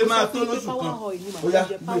rò pé ó lè máa tó lóṣù kan ó yá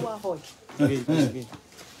gbé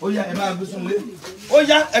ó yá ẹ máa gbé súnlé ó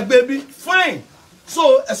yá ẹgbẹ́ bí fine so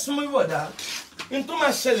ẹ̀sùn mi wọ̀dà n tó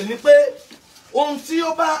máa ṣẹlẹ̀ ni pé ohun tí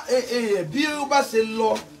ó bá bí ó bá ṣe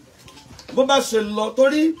lọ bó bá ṣe lọ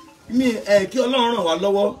torí mi kí Ọlọ́run ràn wá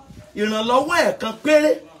lọ́wọ́ ìrànlọ́wọ́ ẹ̀kan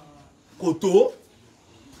péré kò tó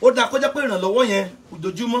ó dáa kó jẹ́ pé ìrànlọ́wọ́ yẹn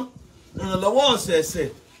ojoojúmọ́ ìrànlọ́wọ́ ọ̀sẹ̀ẹ̀sẹ̀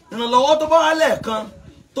ìrànlọ́wọ́ tó bá wá lẹ́ẹ̀kan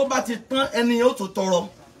tó bá ti tán ẹni yẹn ó tún tọrọ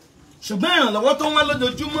ṣùgbọ́n ìrànlọ́wọ́ tó ń wá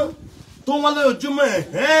lójoojúmọ́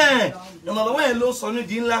ìrànlọ́wọ́ yẹn ló sọ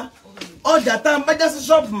nídìí ńlá ọjà tá a bá já sí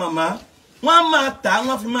ṣọ́ọ̀bù màmá wọ́n á máa tà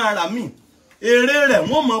wọ́n fi máa rà mí èrè rẹ̀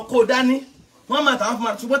wọ́n mọ̀ kó dání wọ́n máa tà wọ́n fi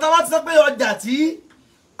máa ṣùgbọ́n táwọn ti sọ pé ọjà tí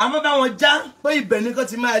a máa bá wọn já pé ibẹ̀ nìkan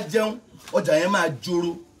ti máa jẹun ọjà yẹn máa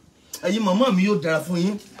joro ẹ̀yin màmá mi yóò dára fún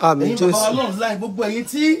yín ẹ̀yin bàbá Ọlọ́run láì gbogbo ẹ̀yin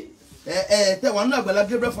tí tẹ̀wọ̀n náà Àgbàlá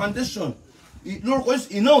Gabriel Foundation lórúkọ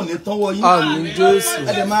iná ò ní tánwọ́ yín àmín Jésù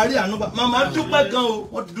ẹ̀dẹ̀ máa rí àánú màmá dúpẹ́ gan o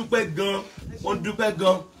wọ́n dúpẹ́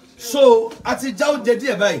gan so a ti já oúnjẹ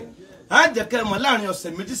díẹ̀ báyìí á jẹ́ kẹ́ ẹ mọ̀ láàrin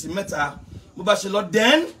ọ̀sẹ̀ 2 sí 3 bó bá ṣe lọ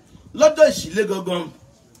then lọ́jọ́ ìṣílé gangan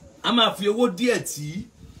a máa fi owó díẹ̀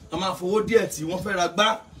tí wọ́n fẹ́ ra gbá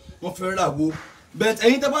wọ́n fẹ́ ra wo but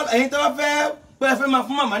ẹ̀yin tẹ́ bá fẹ́ pé ẹ fẹ́ máa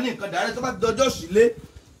fún màmá ní nǹkan dàrẹ́ tó bá dọjọ́ ìṣílé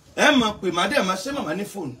ẹ mọ̀ pé màá dẹ̀ máa ṣe màmá ní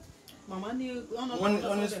fóònù. Màmá ní wọ́n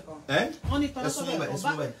ní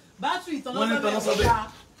tọ́lọ́sọ́bẹ̀ bátìrì tọ́lọ́sọ́bẹ̀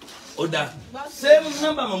ó dáa ṣé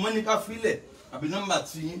nọ́mbà màmá ní ká filẹ̀ àbí nọ́mbà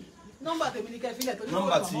tí nọ́mbà tèmi ní ká filẹ̀ tó ní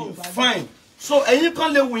nọ́mbà tí fine so ẹ̀yin kan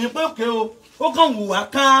lè wù yín pé òkè o ó kàn wù wá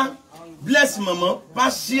ká bless màmá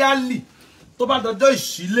partially tó bá dọjọ́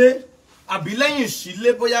ìṣílé àbí lẹ́yìn ìṣílé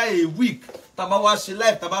bóyá a week tàbá wá ṣe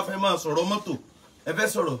live tàbá fẹ́ máa sọ̀rọ̀ mọ́tò ẹ fẹ́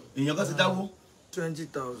sọ̀rọ̀ èèyàn kan ti dáwó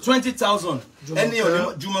 20,000 ẹni ọ̀nà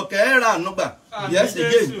Jùmọ̀kẹ́ ra ànúgbà yes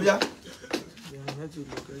again bóyá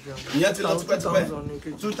ìyẹn ti lọ tipẹ́tipẹ́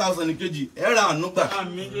 2,000 ìkejì ẹ ra ànúgbà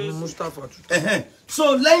so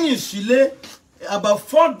lẹ́yìn ìṣílé about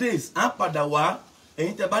 4 days á padà wá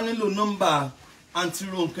ẹ̀yin tẹ́ bá nílò nọ́mbà àǹtí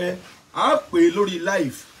Rónkẹ́ á pè é lórí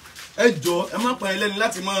live ẹ jọ ẹ má pa ẹ lẹ́ni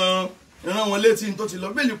láti máa rán wọn létí tó ti lọ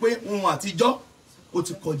bẹ́ẹ̀ ni pé ohun àtijọ́ ó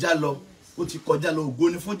ti kọjá lọ ó ti kọjá lọ, ògo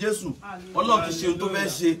ni fún Jésù. Ọlọ́run ti ṣe ohun tó fẹ́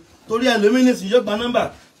ṣe. Torí ẹlòmínìsì yóò gba nọ́mbà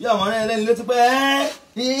bí àwọn ọ̀rẹ́ ẹlẹ́ni létí pé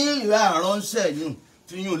ìyá àránṣẹ́ yìí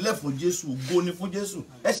ti yún lẹ̀ fún Jésù, ògo ni fún Jésù.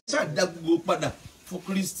 Ẹ ṣàdá gbogbo padà fún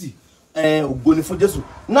Kristi, ògo ni fún Jésù.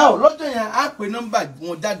 Now lọ́jọ́ yẹn á pè nọ́mbà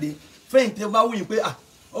wọn jáde fẹ́yìntì bá wúyìn pé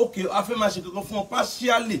ok a fẹ́ máa ṣe kankan fún wọn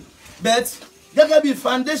partially, but gẹ́gẹ́ bí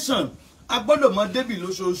foundation a gbọ́dọ̀ mọ débì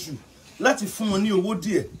lóṣooṣù láti fún wọn ní owó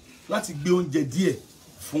díẹ̀, láti gbé oúnjẹ díẹ̀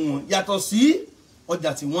fún wọn yàtọ̀ sí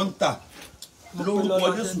ọjà tí wọ́n ń tà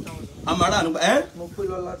lórúkọ Jésù. Àmàrà ànúgbà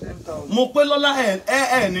mo pé lọ́lá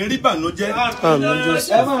ẹ ní rí bànújẹ́,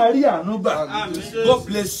 ẹ máa rí ànúgbà. God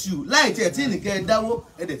bless you. Láì tí ẹ tí nìkẹ́ ẹ dáwó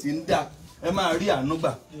ẹ dẹ̀ ti ń dá, ẹ máa rí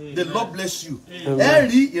ànúgbà. The Lord bless you. Ẹ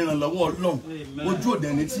rí ìrànlọ́wọ́ Ọlọ́run, ojú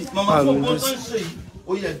òde ní tí màmá fún ọgbọ́n tó ń ṣe yìí.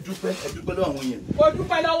 Ó yẹ dúpẹ́ lọ́wọ́ àwọn yẹn. Mo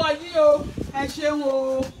dúpẹ́ lọ́wọ́ yín o, ẹ ṣeun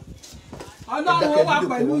o, Ọlọ́run ó wà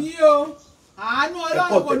pẹ̀lú yín o, àánú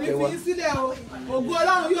Ọlọ́run kò ní fi yín sílẹ̀ o, ògo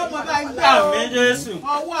Ọlọ́run yóò mọ bá yín gbé o,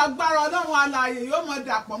 ọwọ́ agbára Ọlọ́run alààyè yóò mọ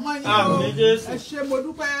dàpọ̀ mọ́ yín o, ẹ ṣé mo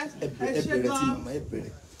dúpẹ́, ẹ ṣé gan.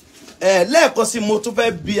 Lẹ́ẹ̀kan sí mo tún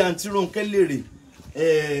fẹ́ bi àǹtí Rónkẹ́ léèrè,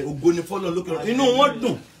 ògo ni fọ́lọ́run lókè ọ̀run, inú wọn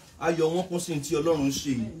dùn, ayọ̀ wọn kún sí ti Ọlọ́run ṣe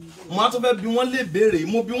yìí. Mo á tún fẹ́ bi wọ́n lè béèrè,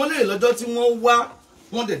 mo bi wọ́n léèrè lọ́jọ́ tí wọ́n wá,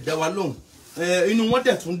 wọ́n dẹ̀ dá wa lóhùn, inú wọn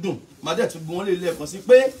dẹ̀ tún dùn, màá dẹ̀ tún bi wọ́n lè lẹ́ẹ̀kan sí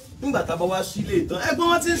pé nígbà tá a bá wá sílé ìtàn ẹgbẹ́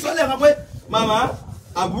wọn ti ń sọ lẹ́ẹ̀kan pé màmá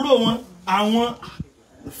àbúrò wọn àwọn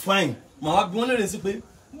fine, màá wá bi wọ́n léèrè sí pé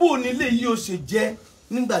bó ní ilé yìí ó ṣe jẹ́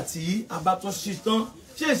nígbà tí a bá tún ṣe tán,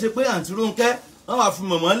 ṣé é ṣe pé àǹtí Rónkẹ́ wọ́n wá fi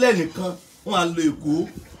mọ̀mọ́ lẹ́nìkan wọ́n á lọ Èkó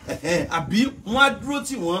àbí wọ́n á dúró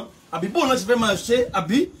tì wọ́n àbí bóun náà ṣe fẹ́ máa ṣe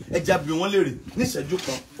àbí ẹja bí wọ́n léèrè ní ìṣẹ́jú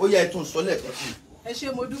kan. Ó yẹ ẹ tún sọ lẹ́ẹ̀kan sí i. Ẹ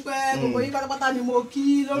ṣé mo dúpẹ́, gbogbo yín pátápátá ni mo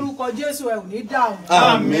kí lórúkọ Jésù, ẹ ò ní dààmú.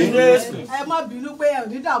 Àmín Jésù. Ẹ má bínú pé ẹ ò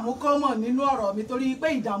ní dààmú kọ́mọ̀ nínú ọ̀rọ̀ mi torí pé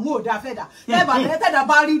ìdààmú ò dáa fẹ́dà. Tẹ́dà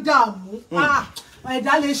bá rí dààmú,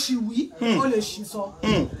 ẹ̀dá lè ṣì wí, ó lè ṣì sọ.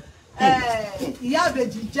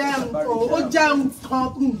 Iyabeji jẹ́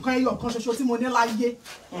nǹkan ẹyọ kan ṣoṣo tí mo ní láyé.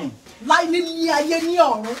 Ní ayé ní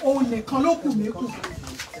ọ̀run, òun nìkan ló kù mí kù.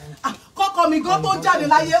 Kọ́kọ́ mi gan tó jáde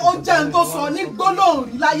láyé ó jẹ́ ń tó sọ ní gbólóhùn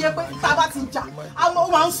rí láyé pé tá a bá ti jà ó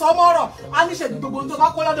máa ń sọ mọ́rọ̀ á ní ṣèdí gbogbo tó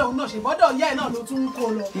bá kó lọ́dọ̀ òun náà ṣe bọ́dọ̀ ìyá ẹ̀ náà ló tún ń kó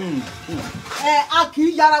lọ. A kì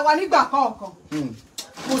í yára wa nígbà kọ̀ọ̀kan,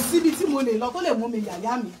 kò síbi tí mo lè lọ tó lè mú mi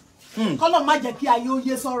yàyà mi. Kọ́lọ̀ má jẹ́ kí ayé ó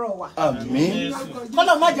yé sọ̀rọ̀ wa. Àmín.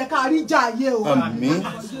 Kọ́lọ̀ má jẹ́ ká rí jà ayé o. Àmín.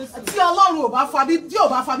 Tí Ọlọ́run ò bá fa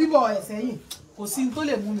bíbọ̀ ẹ̀ sẹ́yìn kò sí tó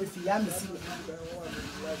lè mú mi fìyà mi sílẹ̀.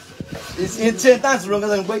 Ṣe táǹtì Rónkẹ́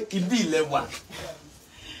sọ pé ibi ilẹ̀ wà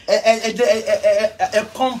ẹ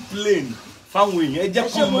complain fáwọn èèyàn, ẹ jẹ́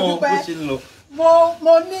kọ́ mọ bó ṣe ń lọ.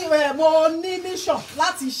 Mo ní mission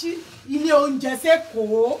láti ṣí ilé oúnjẹ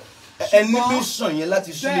sẹ́kọ̀ọ́. Ẹ ní mission yẹn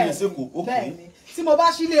láti ṣí ilé sẹ́kọ̀ọ́. Bẹ́ẹ̀ni, tí mo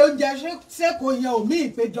bá ṣí ilé oúnjẹ sẹ́kọ̀ọ́ yẹn ò mí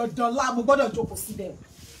ìpè dandan lá mo gbọ́dọ̀ jókòó síbẹ̀.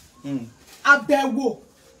 Àbẹ̀wò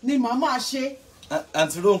ni màá máa ṣe.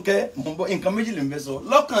 Àǹtí Rónkẹ́ nǹkan méjì lè ń fẹ́ sọ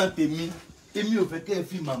lọ́kàn tèmi. Èmi ò fẹ́ kẹ́ ẹ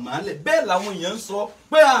fi màmá lẹ̀, bẹ́ẹ̀ làwọn èèyàn ń sọ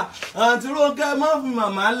pé àǹtí Rónkẹ́ má fi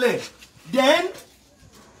màmá lẹ̀. Then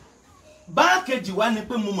báàkejì wá ni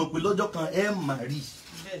pé mo mọ̀ pé lọ́jọ́ kan ẹ mà rí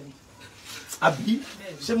àbí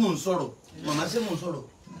ṣé mò ń sọ̀rọ̀ màmá ṣé mò ń sọ̀rọ̀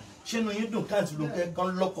ṣé inú yín dùn káàntì Rónkẹ́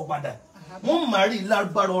kan lọ́kọ padà wọ́n mà rí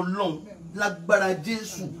lágbára Ọlọ́run lágbára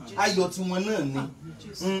Jésù ayọ̀ tiwọn náà ni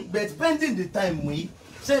but pending the time wí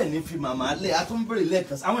ṣé ẹ̀ ní fi màmá lẹ̀ a tún bèrè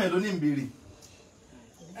lẹ́ẹ̀kan àwọn èèyàn ló ní ìbéèrè.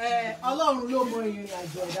 Ọlọ́run ló mọ ìrìn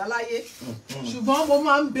àjò ẹ̀dá láyé ṣùgbọ́n mo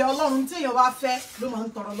máa ń bẹ Ọlọ́run tí èèyàn bá fẹ́ ló máa ń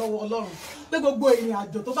tọrọ lọ́wọ́ Ọlọ́run pé gbogbo ìrìn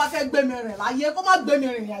àjò tó bá fẹ́ gbé mi rìn láyé kó má gbé mi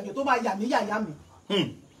rìn ìrìn àjò tó máa yà mí yàyà mi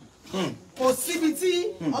kò síbi tí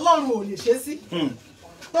Ọlọ́run ò lè ṣe sí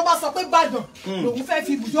tó bá sọ pé Ìbàdàn lòun fẹ́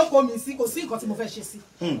fi ibùjókòó mi sí kò sí nǹkan tí mo fẹ́ ṣe sí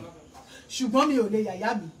ṣùgbọ́n mi ò lè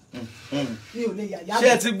yàyà mi ò lè yàyà mi. Ṣé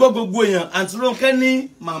ẹ ti gbọ́ gbogbo èèyàn àǹtí Rónkẹ́ ní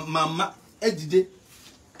màmá ẹ dìde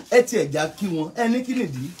ẹ ti ẹ̀já kí wọn ẹ ní kí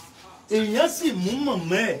nìdí èèyàn sì mú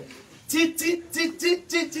mọ̀mọ́ ẹ̀ títí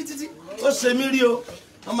ó ṣe mí rí o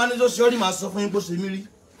wọ́n máa ní tó ṣe ọ́ rí màá sọ fún yín bó ṣe mí rí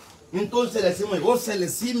ní tó ń ṣẹlẹ̀ sí mọ̀ ó ṣẹlẹ̀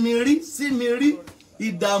sí mi rí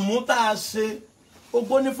ìdààmú tá a ṣe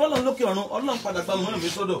ògo ni fọ́lọ́run lókè ọ̀run Ọlọ́run padà gba mọ́ mi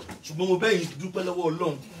sọ́dọ̀ ṣùgbọ́n mo bẹ́ẹ̀ yìí dúpẹ́ lọ́wọ́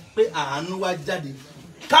Ọlọ́run pé àánú wá jáde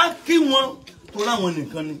ká kí wọn tó ráwọn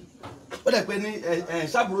nìkan ni ó dẹ̀ pé ní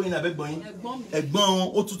ṣàbúrò yín àbẹ́gbọ̀n yín ẹ̀gbọ́n wọn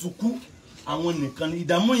ó tutù kú àwọn nìkan ni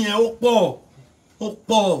ìdààmú yẹn ó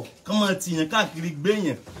pọ̀ kán máa ti yàn káàkiri gbé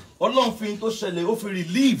yẹn Ọlọ́run fi tó ṣẹlẹ̀ ó fi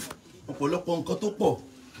relieve ọ̀pọ̀lọpọ̀ nǹkan tó pọ̀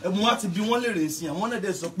ẹ̀mú wá ti bí wọ́n lè rè sí àwọn náà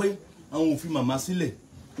dẹ̀ sọ pé àwọn ò fi màmá sílẹ̀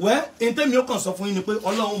wẹ́ ẹni tẹ́mi ó kàn sọ fún yín ni pé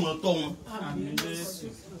Ọlọ́run mọ̀ tọ́ wọn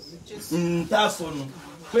tá a sọnù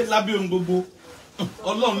pé lábẹ́ ohun gbogbo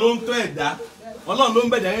Ọlọ́run ló ń tọ́ ẹ̀dá Ọlọ́run ló ń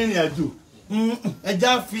bẹ̀dá rìnrìn àjò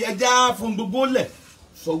ẹja fún gbogbo lẹ̀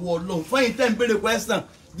sọ̀wọ́ Ọlọ́run fún ẹ̀yin tẹ́ ń béèrè question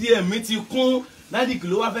díẹ̀ mi ti kún láti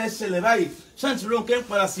kìlọ̀ wá fẹ́ ṣẹlẹ̀ báyìí ṣáǹtì Rónkẹ́ ń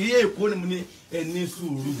padà sí Èkó ni mo ní ẹni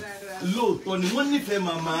sùúrù lóòótọ́ ni wọ́n nífẹ̀ẹ́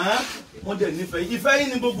màmá wọ́n dẹ̀ nífẹ̀ẹ́ ìfẹ́ yín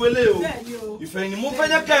ni gbogbo eléyìí o ìfẹ́ yín ni mo fẹ́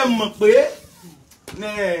jẹ́ ká ẹ mọ̀ pé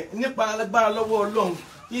nípa alágbára lọ́wọ́ Ọlọ́run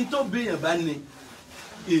yín tó béèyàn bá ní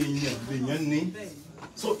èèyàn ní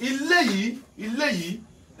so ilé yìí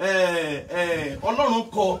Ọlọ́run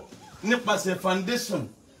kọ́ nípasẹ̀ foundation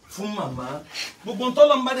fún màmá gbogbo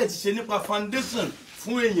ntọ́lọ́run bá dẹ̀ ti ṣe nípa foundation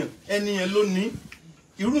fún èèyàn ẹni yẹn ló ní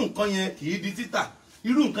irú nǹkan yẹn kì í di títà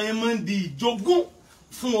irú nǹkan yẹn máa ń di ìjogún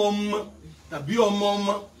fún ọmọ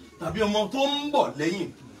tàbí ọmọ tó ń bọ̀ lẹ́yìn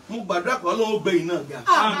mo gbàdúrà pé Ọlọ́run gbé iná ga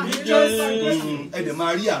ẹ̀dẹ̀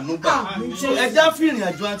máa rí àánú gbà ẹja fi ìrìn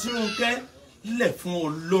àjò àti Rónkẹ́ lẹ̀ fún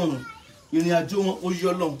Ọlọ́run ìrìn àjò wọn ó yí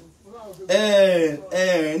Ọlọ́run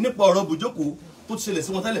nípa ọ̀rọ̀ bùjókòó tó ti ṣẹlẹ̀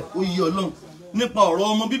sí wọn tẹ́lẹ̀ ó yí Ọlọ́run nípa ọ̀rọ̀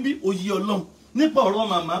ọmọ bíbí ó yí Ọlọ́run nípa ọ̀rọ̀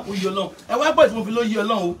màmá ó yí Ọlọ́run ẹ wá pẹ̀ tí mo fi ló yí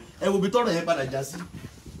Ọlọ́run o ẹ wo ibi tọ́rọ̀ yẹn padà já sí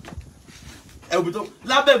ẹ wo ibi tó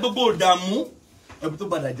lábẹ́ gbogbo ìdààmú ẹ wo ibi tó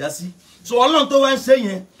padà já sí so Ọlọ́run tó wá ń ṣe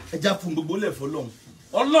yẹn ẹja fún gbogbo lẹ̀ fọlọ́run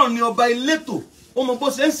Ọlọ́run ni ọba elétò ó mọ bó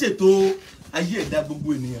ṣe ń ṣètò ayé ẹ̀dá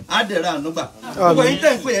gbogbo ènìyàn á dẹ̀ ra ànúgbà gbogbo ẹ̀yin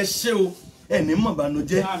tẹ̀ ń pè ẹ ṣé o ẹni mọ̀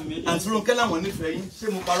bànújẹ́ àǹtí Rónkẹ́ láwọn nífẹ̀ẹ́ yín ṣé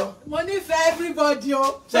mo parọ́. mo nífẹ̀ẹ́ everybody o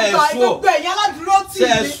ṣe é sùọ́ gbogbo ẹ̀yin aládùúró tì mí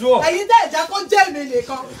ẹ̀yin tẹ̀ ẹ̀já kó jẹ́ èmi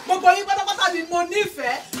nìkan gbogbo yín pátápátá ni mo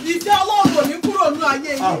nífẹ̀ẹ́ ìfẹ́ Ọlọ́run kò ní kúrò nínú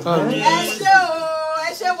ayé yìí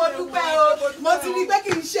ẹ ṣé mo dúpẹ́ o mo ti rí pé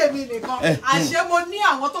kì í ṣe mi nìkan àṣé mo ní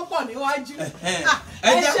àwọn tó pọ̀ níwájú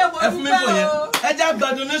ẹ ṣé mo dúpẹ́ o. ẹ já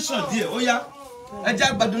gba donation díẹ̀ ó yá ẹ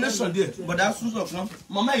já gba donation díẹ̀ bọ̀dá súnṣọ̀ kan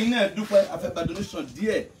màmá yìí náà dúpẹ́ a fẹ́ gba donation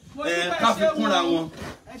díẹ̀ ká fi kúnra wọn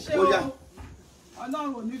ó yá.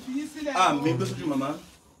 Ọlọ́run ò ní fi yín sílẹ̀. àmín gbé sójú màmá.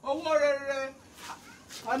 owó rere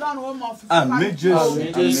Ọlọ́run ó mọ̀ fún àmín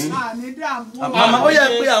Jésù àmín dààmú. màmá ó yẹ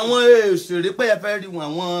pé àwọn òṣèré pé ẹ fẹ́ rí wọn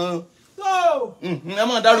àwọn ẹ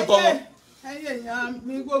máa dárúkọ wọn. ẹ̀yin èèyàn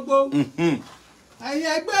mi gbogbo ẹ̀yin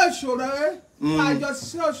ẹgbẹ́ òṣèré àjọ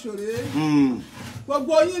ṣiṣẹ́ òṣèré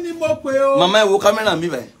gbogbo yín ni mo pè o. màmá ẹ wo kámẹ́rà mi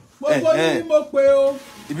báyìí. gbogbo yín ni mo pè o.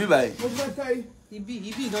 ibi báyìí. gbogbo ẹ̀ka ibi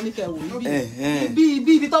ìdán ní kẹwò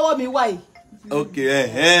ibi tọwọ́ mi wà yìí. ok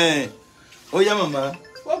ó yá màmá.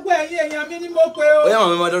 gbogbo ẹ̀yin èèyàn mi ni mo pè o. ó yá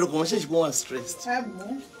màmá máa dárúkọ wọn ṣé ìṣùpọ̀ wọn stressed. ẹ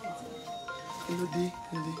mú. kí ló dé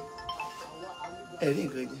ẹ̀rí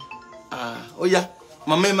nǹkan jẹ. ó yá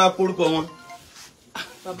màmá ẹ máa porúkọ wọn.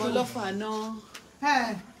 bàbá ọlọ́fà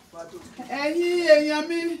náà. ẹ̀yin èèyàn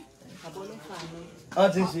mi. bàbá ọlọ́fà náà.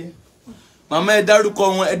 wọ́n ti ń ṣe. màmá ẹ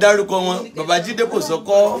dárúkọ wọn bàbá Jídé kò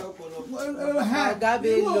sọ́kọ́. Ọ̀gá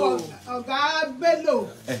Bello.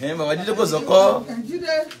 Bàbá Jídé kò sọ́kọ́.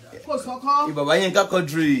 Jídé kò sọ́kọ́. Bàbá Yínká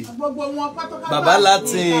Quadri. Gbogbo wọn pátápátá. Bàbá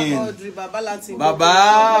Latin. Bàbá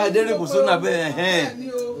Adérèkùsọ́nà bẹ́ẹ̀.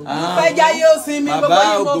 Fẹ́jà yóò sinmi gbogbo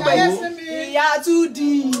yìí mo pè ìyá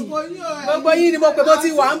Túdì. Gbogbo yìí ni mo pè mo ti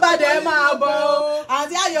wà ń bàdàn ẹ máa bọ̀ o.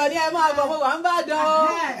 Àǹtí Ayọ̀ ni ẹ máa bọ̀ mo wà ń bàdàn o.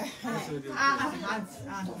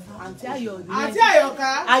 Àǹtí Ayọ̀ ni. Àǹtí Ayọ̀ká.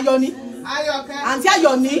 Ayọ̀ ni. Ayọ̀ká. Àǹtí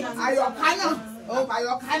Ayọ̀ ni. Ayọ̀ká náà.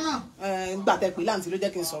 Ayọ̀ká náà. Gbà tẹ pé láǹtí ló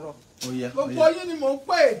jẹ́ kí n sọ̀rọ̀. Gbogbo yín ni mò ń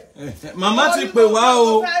pè. Màmá ti pè wá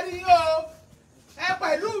o. Ẹ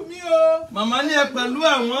pẹ̀lú mi o. Màmá ní ẹ pẹ̀lú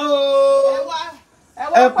àwọn o.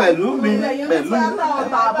 Ẹ pẹ̀lú mi pẹ̀lú.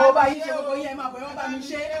 Bó bá yín ṣe gbogbo yín ẹ máa bọ̀ ẹ wọ́n bá mi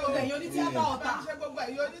ṣe gbogbo ẹ̀yin onítíátà ọ̀tà. Gbogbo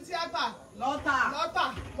ẹ̀yin onítíátà. Lọ́tà.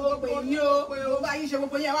 Mo pè yín o. Bó bá yín ṣe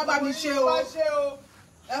gbogbo yín ẹ wá bá mi ṣe o.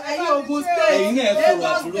 Ẹ̀yin Ògùn Ẹ̀yin state ẹ̀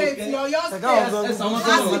Lagos state Ọ̀yọ́ state state.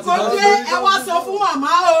 àsìkò dé ẹ wá sọ fún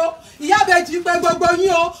màmá o Iyabeji pé gbogbo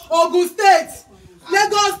yín o Ògùn state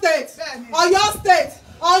Lagos state Ọ̀yọ́ state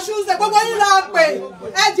Ọ̀ṣun state gbogbo yín la pè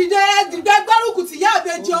ẹ dìde gbárùkù tí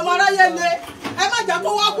Iyabeji ọmọ aráyé le ẹ má jà kó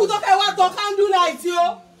wá kú tó kẹ́ wá tọ candlelight o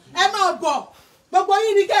ẹ má bọ̀ gbogbo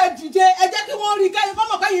yín ni kẹ́ ẹ dìde ẹ jẹ́ kí wọ́n rí kẹ́yìn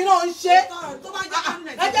kọ́mọ̀ kẹ́yìn náà ń ṣe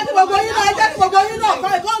ẹ jẹ́ kí gbogbo yín náà ẹ jẹ́ kí gbogbo yín náà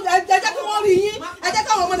ẹ jẹ́ kí wọ́n rí yín ẹ jẹ́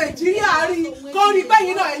káwọn ọmọ Nàìjíríà rí kó rí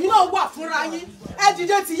pẹ́yìn náà ẹ̀yin náà wà fúnra yín ẹ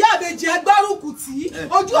dìde tí Iyabeji ẹ gbárùkù tí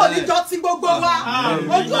ojú òníjọ ti gbogbo wa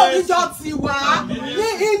ojú òníjọ ti wá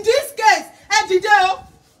in this case ẹ dìde o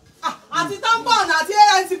àti tampon àti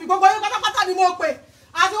ANCP gbogbo yín pátápátá ni mo pè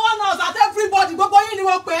àti one nurse àti everybody gbogbo yín ni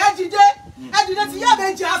mo pè ẹ dìde tí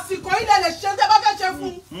Iyabeji àsìkò yìí lè ṣe tẹ́ bá fẹ́ ṣe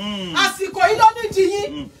fún àsìkò yìí ló nídìí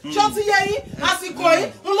yín ṣó ti yé yín àsìkò yìí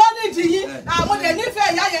ló nídìí yín àwọn èdè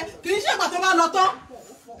nífẹ̀ẹ́ ìyá yẹn kì í ṣe ìgbà tó bá lọ tán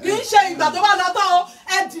kì í ṣe ìgbà tó bá lọ tán o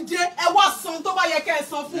ẹ dìde ẹ wá san tó bá yẹ kẹ́ ẹ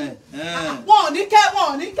san fún wọn ò ní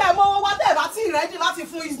kẹ́ mọ́wọ́ wá tẹ̀ bá tí ìrẹ́dì láti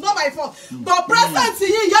fún it's not my fault but present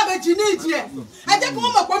yìí Iyabeji ní ìdí ẹ jẹ́ kí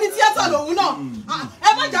wọ́n mọ̀ pé ní tíátà lòun náà ẹ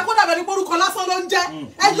má jà kó dàbẹ̀ ní porúkọ lásán.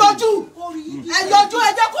 ẹ yọjú ẹ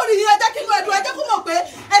jẹ́ kó rí ẹ jẹ́ kí inú ẹdùn ẹ jẹ́ kó mọ̀ pé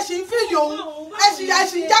ẹ sì ń fìlì òun ẹ sì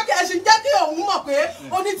jẹ́ kí òun mọ̀ pé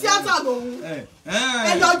oní tíátà lòun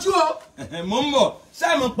ẹ yọjú o. mo ń bọ̀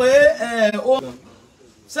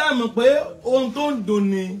sáàmù pé ohun tó ń dùn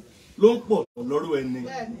ni ló ń pọ̀ lọ́rọ̀ ẹni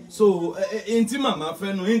so ẹni tí màmá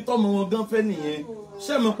fẹ́ nu ẹni tọ́mọ wọn gan fẹ́ nìyẹn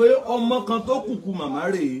sáàmù pé ọmọ kan tó kùkù màmá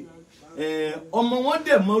rèé ọmọ wọn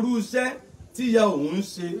dẹ̀ mọ́rú iṣẹ́ tí ìyá òun ń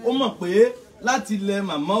ṣe ó mọ̀ pé láti ilẹ̀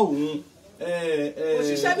màmá òun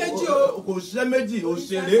kò ṣiṣẹ́ méjì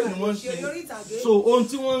òṣèré ni wọ́n ṣe so ohun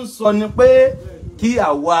tí wọ́n ń sọ ni pé kí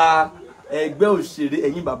àwa ẹgbẹ́ òṣèré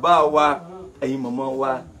ẹ̀yin bàbá wa ẹ̀yin màmá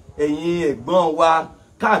wa ẹ̀yin ẹ̀gbọ́n wa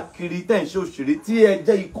káàkiri tẹ̀ ń ṣe òṣèré tí ẹ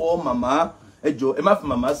jẹ́ ikọ̀ màmá ẹ jọ̀ọ́ ẹ má fi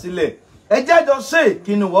màmá sílẹ̀ ẹ jẹ́ àjọ ṣe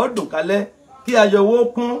kí inú wọ́n dùn kálẹ̀ kí ayọ̀wó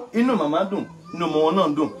kún inú màmá dùn inú ọmọ wọn náà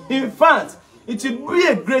dùn. In fact it will be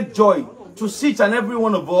a great joy to see each and every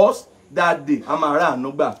one of us that day amara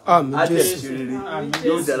ànúgbà adẹ̀sirere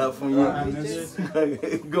yóò dára fún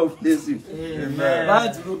yín. God bless you.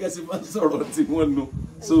 láti ló kẹ́sì máa ń sọ̀rọ̀ tí wọ́n nu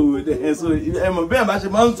so ẹ mọ̀ bí ẹ̀ bá ṣe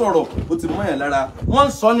máa ń sọ̀rọ̀ ó ti mọ́ yẹn lára wọ́n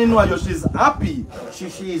sọ nínú ayọ̀ she is happy she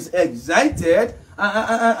is excited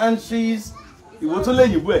and she is ìwọ tó lè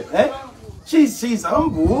yìnbó ẹ̀ she is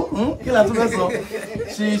humble kí la tún fẹ́ sọ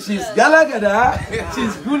she is galagada she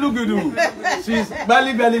is gulugudu she is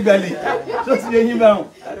gbaligbaligbali tó ti yẹ yín báwọn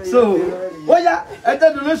so ó yá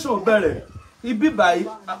ẹjẹ donation bẹ̀rẹ̀ ibi báyìí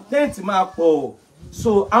tẹ́ǹtì máa pọ̀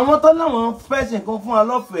so àwọn tó láwọn fẹ́ ṣe nǹkan fún wa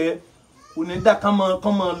lọ́fẹ̀ẹ́ kò ní dá ká máa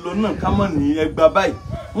lọ náà ká máa ní ẹgbàá báyìí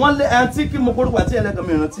wọ́n lé àǹtí kí mo kórìkò àti ẹlẹ́gàn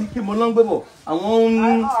mi rántí kí mo lọ ń gbé bọ̀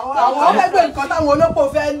àwọn ẹgbẹ́ nǹkan táwọn olóko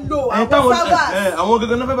fẹ́ lò àwọn sábàs àwọn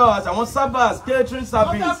gẹ́gẹ́ náà fẹ́ bá wa àwọn sábàs catering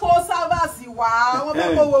service wọ́n fẹ́ kó sábàs wá wọ́n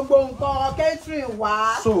fẹ́ kó gbogbo nǹkan catering wá.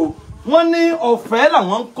 so wọ́n ní ọ̀fẹ́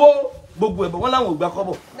làwọn ń kó gbogbo ẹ̀bọ̀ wọ́n láwọn ò gbà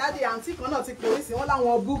kọ́bọ̀. dáàdi àǹtí kan náà ti pè é sí wọ́n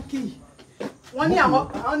láwọn búkì wọ́n ní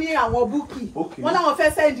àwọn búkì wọ́n láwọn fẹ́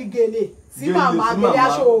sẹ́ndì gèlè sí màmá gèlè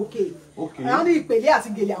aṣọ òkè àwọn ní ìpèlè àti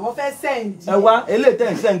gèlè àwọn fẹ́ sẹ́ndì. ẹ wá eléyìí tẹ́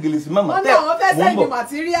ń sẹ́ǹgèlè sí màmá wọ́n ní àwọn fẹ́ sẹ́ndì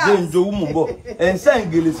materials. jẹ́ ìjòwú mú bọ̀ ẹ̀ ń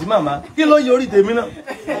sẹ́ǹgèlè sí màmá kí ló yẹ orí tèmi náà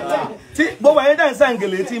tí gbogbo ẹ̀yin tẹ́ ń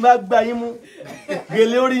sẹ́ǹgèlè tí bá gbá yín mú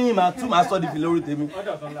gèlè orí yín máa sọ di fìlà orí tèmi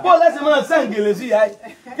bó lẹ́sìn máa sẹ́ǹgèlè sí ìyá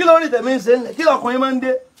kí ló orí tèmi ń ṣe kí lọkùnrin máa ń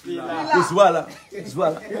dé kò sí wàhálà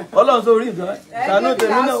ọlọ́run sọ orí ìjọba ṣàánú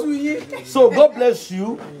tèmi náà so God bless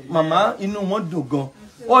you màmá inú wọn dùn gan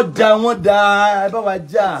ọjà wọn dáa ẹ bá wa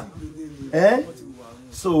jà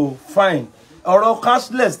so fine ọ̀rọ̀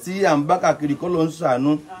cashless tí à ń bá káàkiri kọ́ ló ń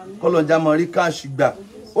ṣàánú kọ́ ló ń já mọ́ rí cash gbà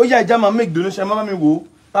ó yá ìjà máa make donation má mi wò ó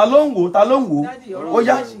ta ló ń wò ó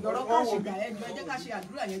yá.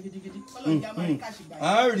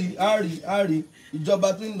 àárí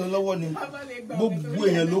ìjọba tó ń lọ lọ́wọ́ ni gbogbo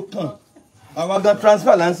èèyàn ló kàn àwọn gan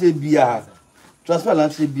transfer là ń ṣe bíà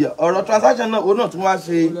ọ̀rọ̀ transaction náà ó náà tún wá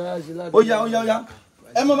ṣe ó yá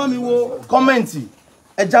ẹ má bá mi wo kọ́mẹ̀ntì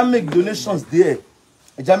ẹja make donations there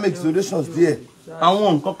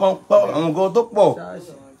àwọn nǹkan kan pọ̀ àwọn nǹkan tó pọ̀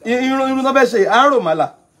irun tó fẹ́ ṣe àárò màlà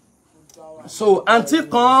so àǹtí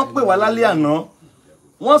kan pè wá lálẹ́ àná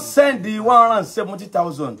wọ́n sẹ́ndì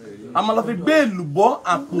 170,000 àmọ́ lọ fi gbé èlùbọ́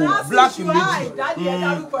àpò black méjì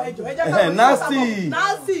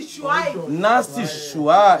nasty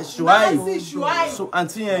shuai so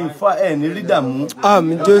àǹtí yẹn ìfà ẹ̀ ní rí dààmú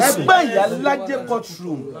ẹgbẹ́ ìyálájẹ́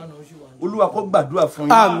courtroom olúwa kó gbàdúrà fún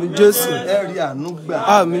yín àmín Jésù ẹ rí àánú gbà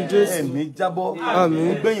àmín Jésù ẹ̀mí jábọ́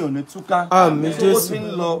àmín gbẹ̀yìn òní túká àmín Jésù ó ti ń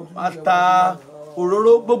lọ ata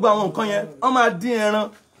òróró gbogbo àwọn nǹkan yẹn wọ́n máa dín ẹran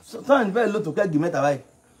táwọn ìfẹ́ lótò kẹ́gì mẹ́ta báyìí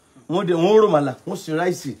wọ́n rò màlà wọ́n ṣe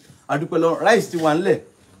ráìsì àdúpẹ́ lọ ráìsì ti wà nílẹ̀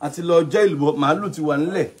àti lọ jẹ́ ìlùbọ́ màálù ti wà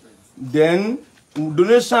nílẹ̀ then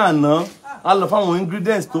donation àná á lọ fáwọn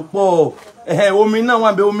ingredients tó pọ̀ omi náà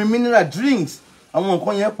wà bẹ omi mineral drinks àwọn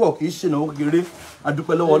nǹkan yẹn pọ̀ kì í ṣe ìnáwó kékeré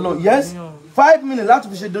àdúpẹ́ lọ́wọ́ náà yes 5 minutes láti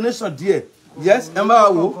fi ṣe donation díẹ̀ yes ẹ máa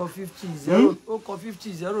wò ó kọ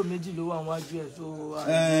 50 méjì ló wà wájú ẹ so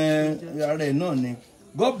ara ẹ náà ni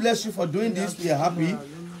God bless you for doing this we are happy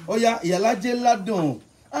ó yá ìyálájẹ́ ládùn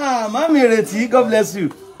mami ìrètí God bless you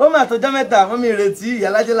ó máa tọjọ́ mẹ́ta mami ìrètí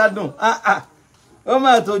ìyálájẹ́ ládùn ó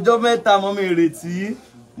máa tọjọ́ mẹ́ta mami ìrètí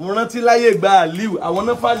mo rántí láyé gba Aliu àwọn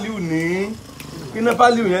náà fàlíù ní kí náà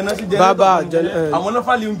fàlíù yẹn náà sí jẹnẹrétọ̀ àwọn náà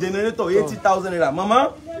fàlíù jẹnẹrétọ̀ 80,000 naira mama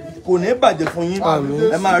kò ní bàjẹ́ fún yín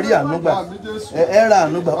ẹ máa rí ànúgbà ẹ ra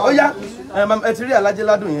ànúgbà ó yá ẹ ti rí alájẹ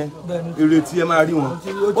ládùn yẹn ìrètí ẹ máa rí wọn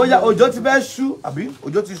ó yá òjò ti fẹ́ ṣú àbí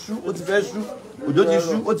òjò ti ṣú ó ti fẹ́ ṣú òjò ti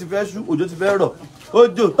ṣú ó ti fẹ́ ṣú òjò ti fẹ́ rọ̀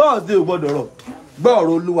òjò Thursday ò gbọ́dọ̀ rọ̀ gbọ́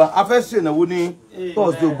ọ̀rọ̀ Olúwa a fẹ́ ṣe ìnáwó ní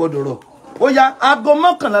Thursday ò gbọ́dọ̀ rọ̀ ó yá aago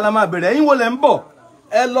 11 la máa bẹ̀rẹ̀ ẹ̀yin wo lẹ ń bọ̀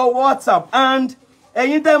ẹ lọ WhatsApp and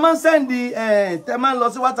ẹ̀yin tẹ́ máa send tẹ́ máa lọ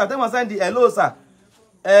sí WhatsApp tẹ́ máa send hello sir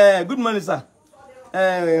good morning sir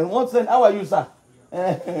wọ́n send how are you sir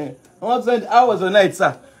wọ́n send how was your night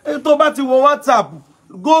sir tó bá ti wo WhatsApp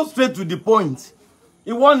go straight to the point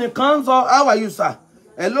ìwọ nìkan sọ how are you sir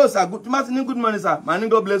hello sir good morning sir my name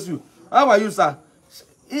God bless you how are you sir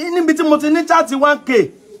níbi tí mo ti ní chat 1k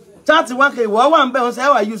ìwọ wà ń bẹ̀ wọ́n sẹ́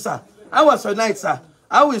how are you sir how was your night sir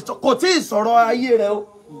how is kò tí ì sọ̀rọ̀ ayé rẹ o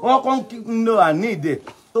wọ́n kàn no I need it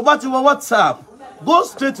tó bá ti wọ WhatsApp go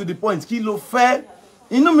straight to the point kí ló fẹ́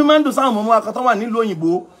inú mi máa ń dùn sáwọn ọmọ akọ́tọ́ wà nílùú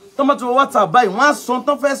òyìnbó tó bá ti wọ WhatsApp báyìí wọ́n á sọ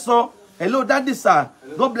tán fẹ́ sọ hello daddy sir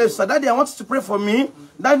God bless you sir daddy I want you to pray for me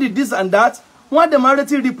daddy this and that wọ́n á dẹ̀ máa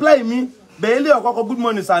retí reply mi bẹ̀ẹ́ lé ọ̀kọ́kọ́ good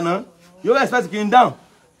morning sir náà yóò expect kí n down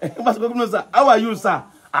good morning sir how are you sir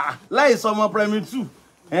láì sọ ọmọ primary 2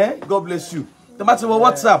 God bless you tó bá ti wọ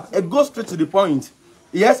WhatsApp go straight to the point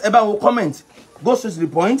yes ẹ bá wo comment go straight to the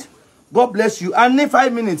point God bless you and ní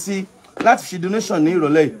 5 minutes sí láti ṣe donation ní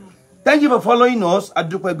ìrọ̀lẹ́ thank you for following us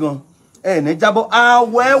adúpẹ́ gan ní jábọ̀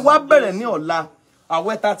àwẹ̀ wa bẹ̀rẹ̀ ní ọ̀la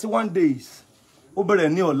àwẹ̀ 31 days ó bẹ̀rẹ̀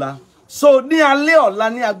ní ọ̀la so ní alẹ́ ọ̀la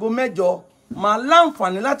ní aago 8 máa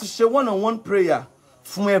láǹfààní láti ṣe one-on-one prayer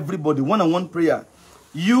fún everybody one-on-one prayer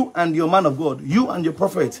you and your man of God you and your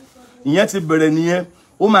prophet ìyẹn ti bẹ̀rẹ̀ nìyẹn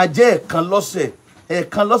ó máa jẹ́ ẹ̀kan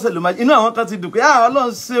lọ́sẹ̀ ló máa inú àwọn kan ti dùn pé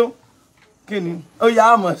Ọlọ́run ṣeun kí ni ó yá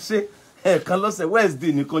àmọ̀ ṣe ẹ̀kan lọ́sẹ̀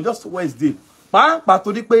Wednesday nìkan just Wednesday pàápàá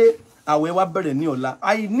torí pé àwẹ̀ wa bẹ̀rẹ̀ ní ọ̀la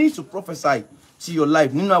I need to prophesy to your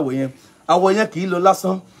life nínú àwẹ̀ yẹn kì í lọ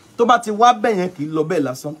lásán tó bá ti wá bẹ̀ yẹn kì í lọ bẹ́ẹ̀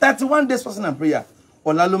lásán 31 days fasting and prayer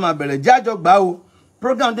ọ̀la ló máa bẹ̀rẹ̀ jájọ́ gbà o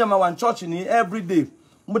program dẹ̀ máa wà ní church ní everyday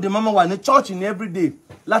mo dẹ̀ máa wà ní church ní everyday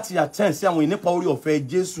láti attend sí àwọn ìnípa orí ọ̀fẹ́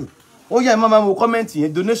Jésù ó yá ẹ máa wo comment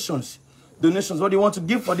yẹn donations what do you want to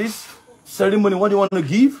give for this ceremony what do you want to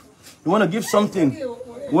give you want to give something you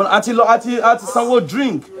want àti sanwó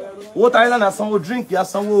drink owó Thailand àsanwó drink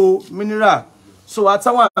àsanwó mineral so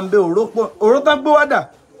àtàwọn àmbẹ òró tán gbé wádà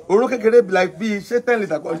òró kékeré like bí ṣe 10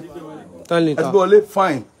 litre kọ́ 10 litre let's go ole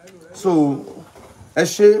fine so ẹ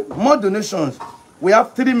ṣe more donations we have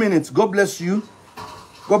 3 minutes God bless you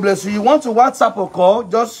you want to WhatsApp or call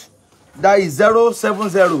just that is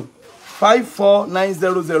 070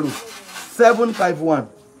 54900 751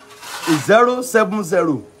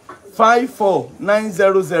 070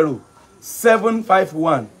 54900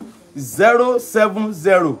 751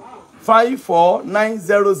 070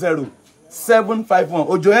 54900 751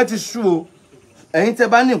 òjò yẹn ti ṣú o ẹ̀yin tẹ́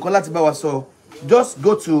bá ní nǹkan láti bá wa sọ just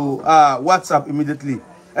go to WhatsApp immediately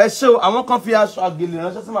ẹ ṣé o àwọn kan fi aṣọ àgèlè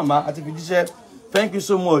ránṣẹ́ sí màmá àti fi jíṣẹ́ thank you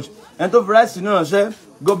so much ẹni tó fi ráìsì náà ránṣẹ́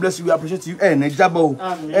God bless you we appreciate you ẹ ní jábọ̀ o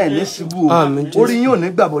ẹ ní ṣubú o orí yín ò ní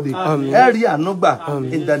gbàbọ̀dé ẹ rí àánú gbà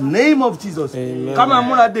in the name of Jesus ká máa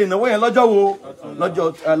múra dé ìnáwó yẹn lọ́jọ́ wo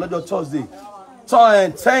lọ́jọ́ Thursday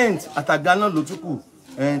 10th àtàgà náà ló tún kù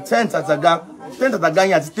 10th àtàgà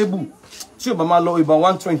yẹn àti table tí o bá máa lọ ìbá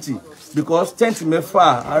 120 because 10th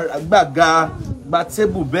mẹ́fà gba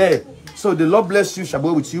table bẹ́ẹ̀ so the Lord bless you shall be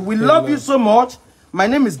with you we love you so much my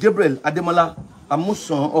name is Gabriel Ademola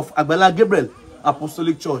Amusan of Agbala Gabriel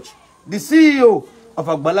Apostolic Church, the CEO of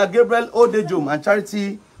Agbala Gabriel Old Age Home and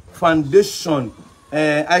Charity Foundation.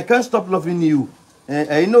 I can't stop loving you.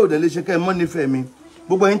 I know the relationship money for me.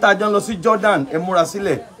 Gbogbo yín tá jọ lọ sí Jordan ẹ múra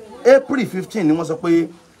sílẹ̀. April 15 ni wọ́n sọ pé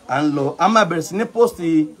à ń lọ. A máa bẹ̀rẹ̀ sí ní post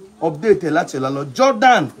update láti lọ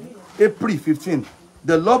Jordan April 15.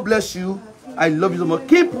 The Lord bless you. I love you so much.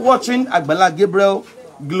 Keep watching Agbala Gabriel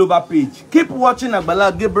Global page. Keep watching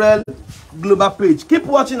Agbala Gabriel Global page. Keep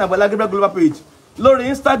watching Agbala Gabriel Global page. Lórí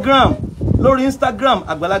Instagram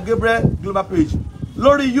Agbala Gabriel Global page.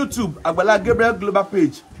 Lórí YouTube Agbala Gabriel Global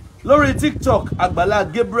page. Lórí TikTok Agbala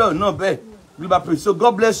Gabriel no be Global page. So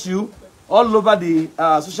God bless you all over the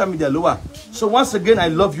social media lower. So once again I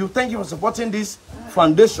love you. Thank you for supporting this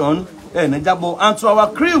foundation and to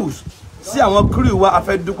our crews. See our crew wa a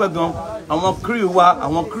fẹ́ dúpẹ́ gan. Àwọn crew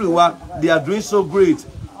wa they are doing so great.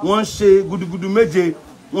 Wọ́n ṣe gudugudu méje.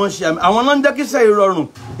 Wọ́n ṣe àwọn náà ń jẹ́ kí iṣẹ́ ìrọ̀rùn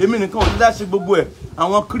èmi nìkan ò ní láti gbogbo ẹ̀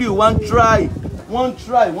àwọn crew one try àwọn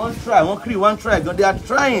crew one try gan they are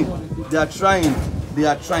trying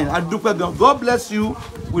adúpẹ́ gan God bless you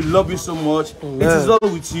we love you so much. Amen. It is all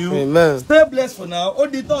with you. Amen. Stay blessed for now ó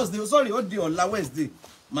di Thursday ó di ọ̀la Wednesday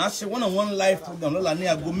màá ṣe one-on-one live program lọ́la ní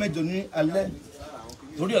aago 8 ní alẹ́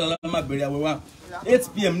torí ọ̀la la máa bẹ̀rẹ̀ àwẹ̀ wa 8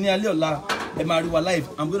 p.m. ní alẹ́ ọ̀la ẹ máa rí wa live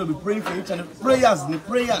I'm going to be praying for each and every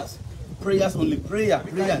prayers only prayer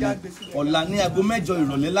ni ọ̀la ní aago 8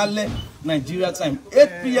 ìrọ̀lẹ́ lálẹ́ Nigeria time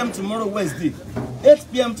 8 p.m. tomorrow Wednesday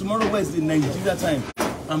Nigeria time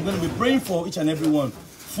I'm going to be praying for each and every one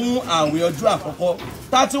fún àwẹ̀ ọjọ́ àkọ́kọ́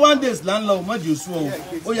 31 days là ń lọ mọ́jì oṣù ọ̀hún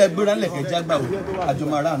ó yẹ gbéra lẹ̀kẹ́ jágbà o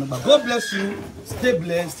àjọmọ̀ ara àánú gbà. God bless you, stay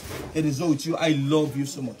blessed, it is all with you. I love you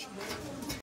so much.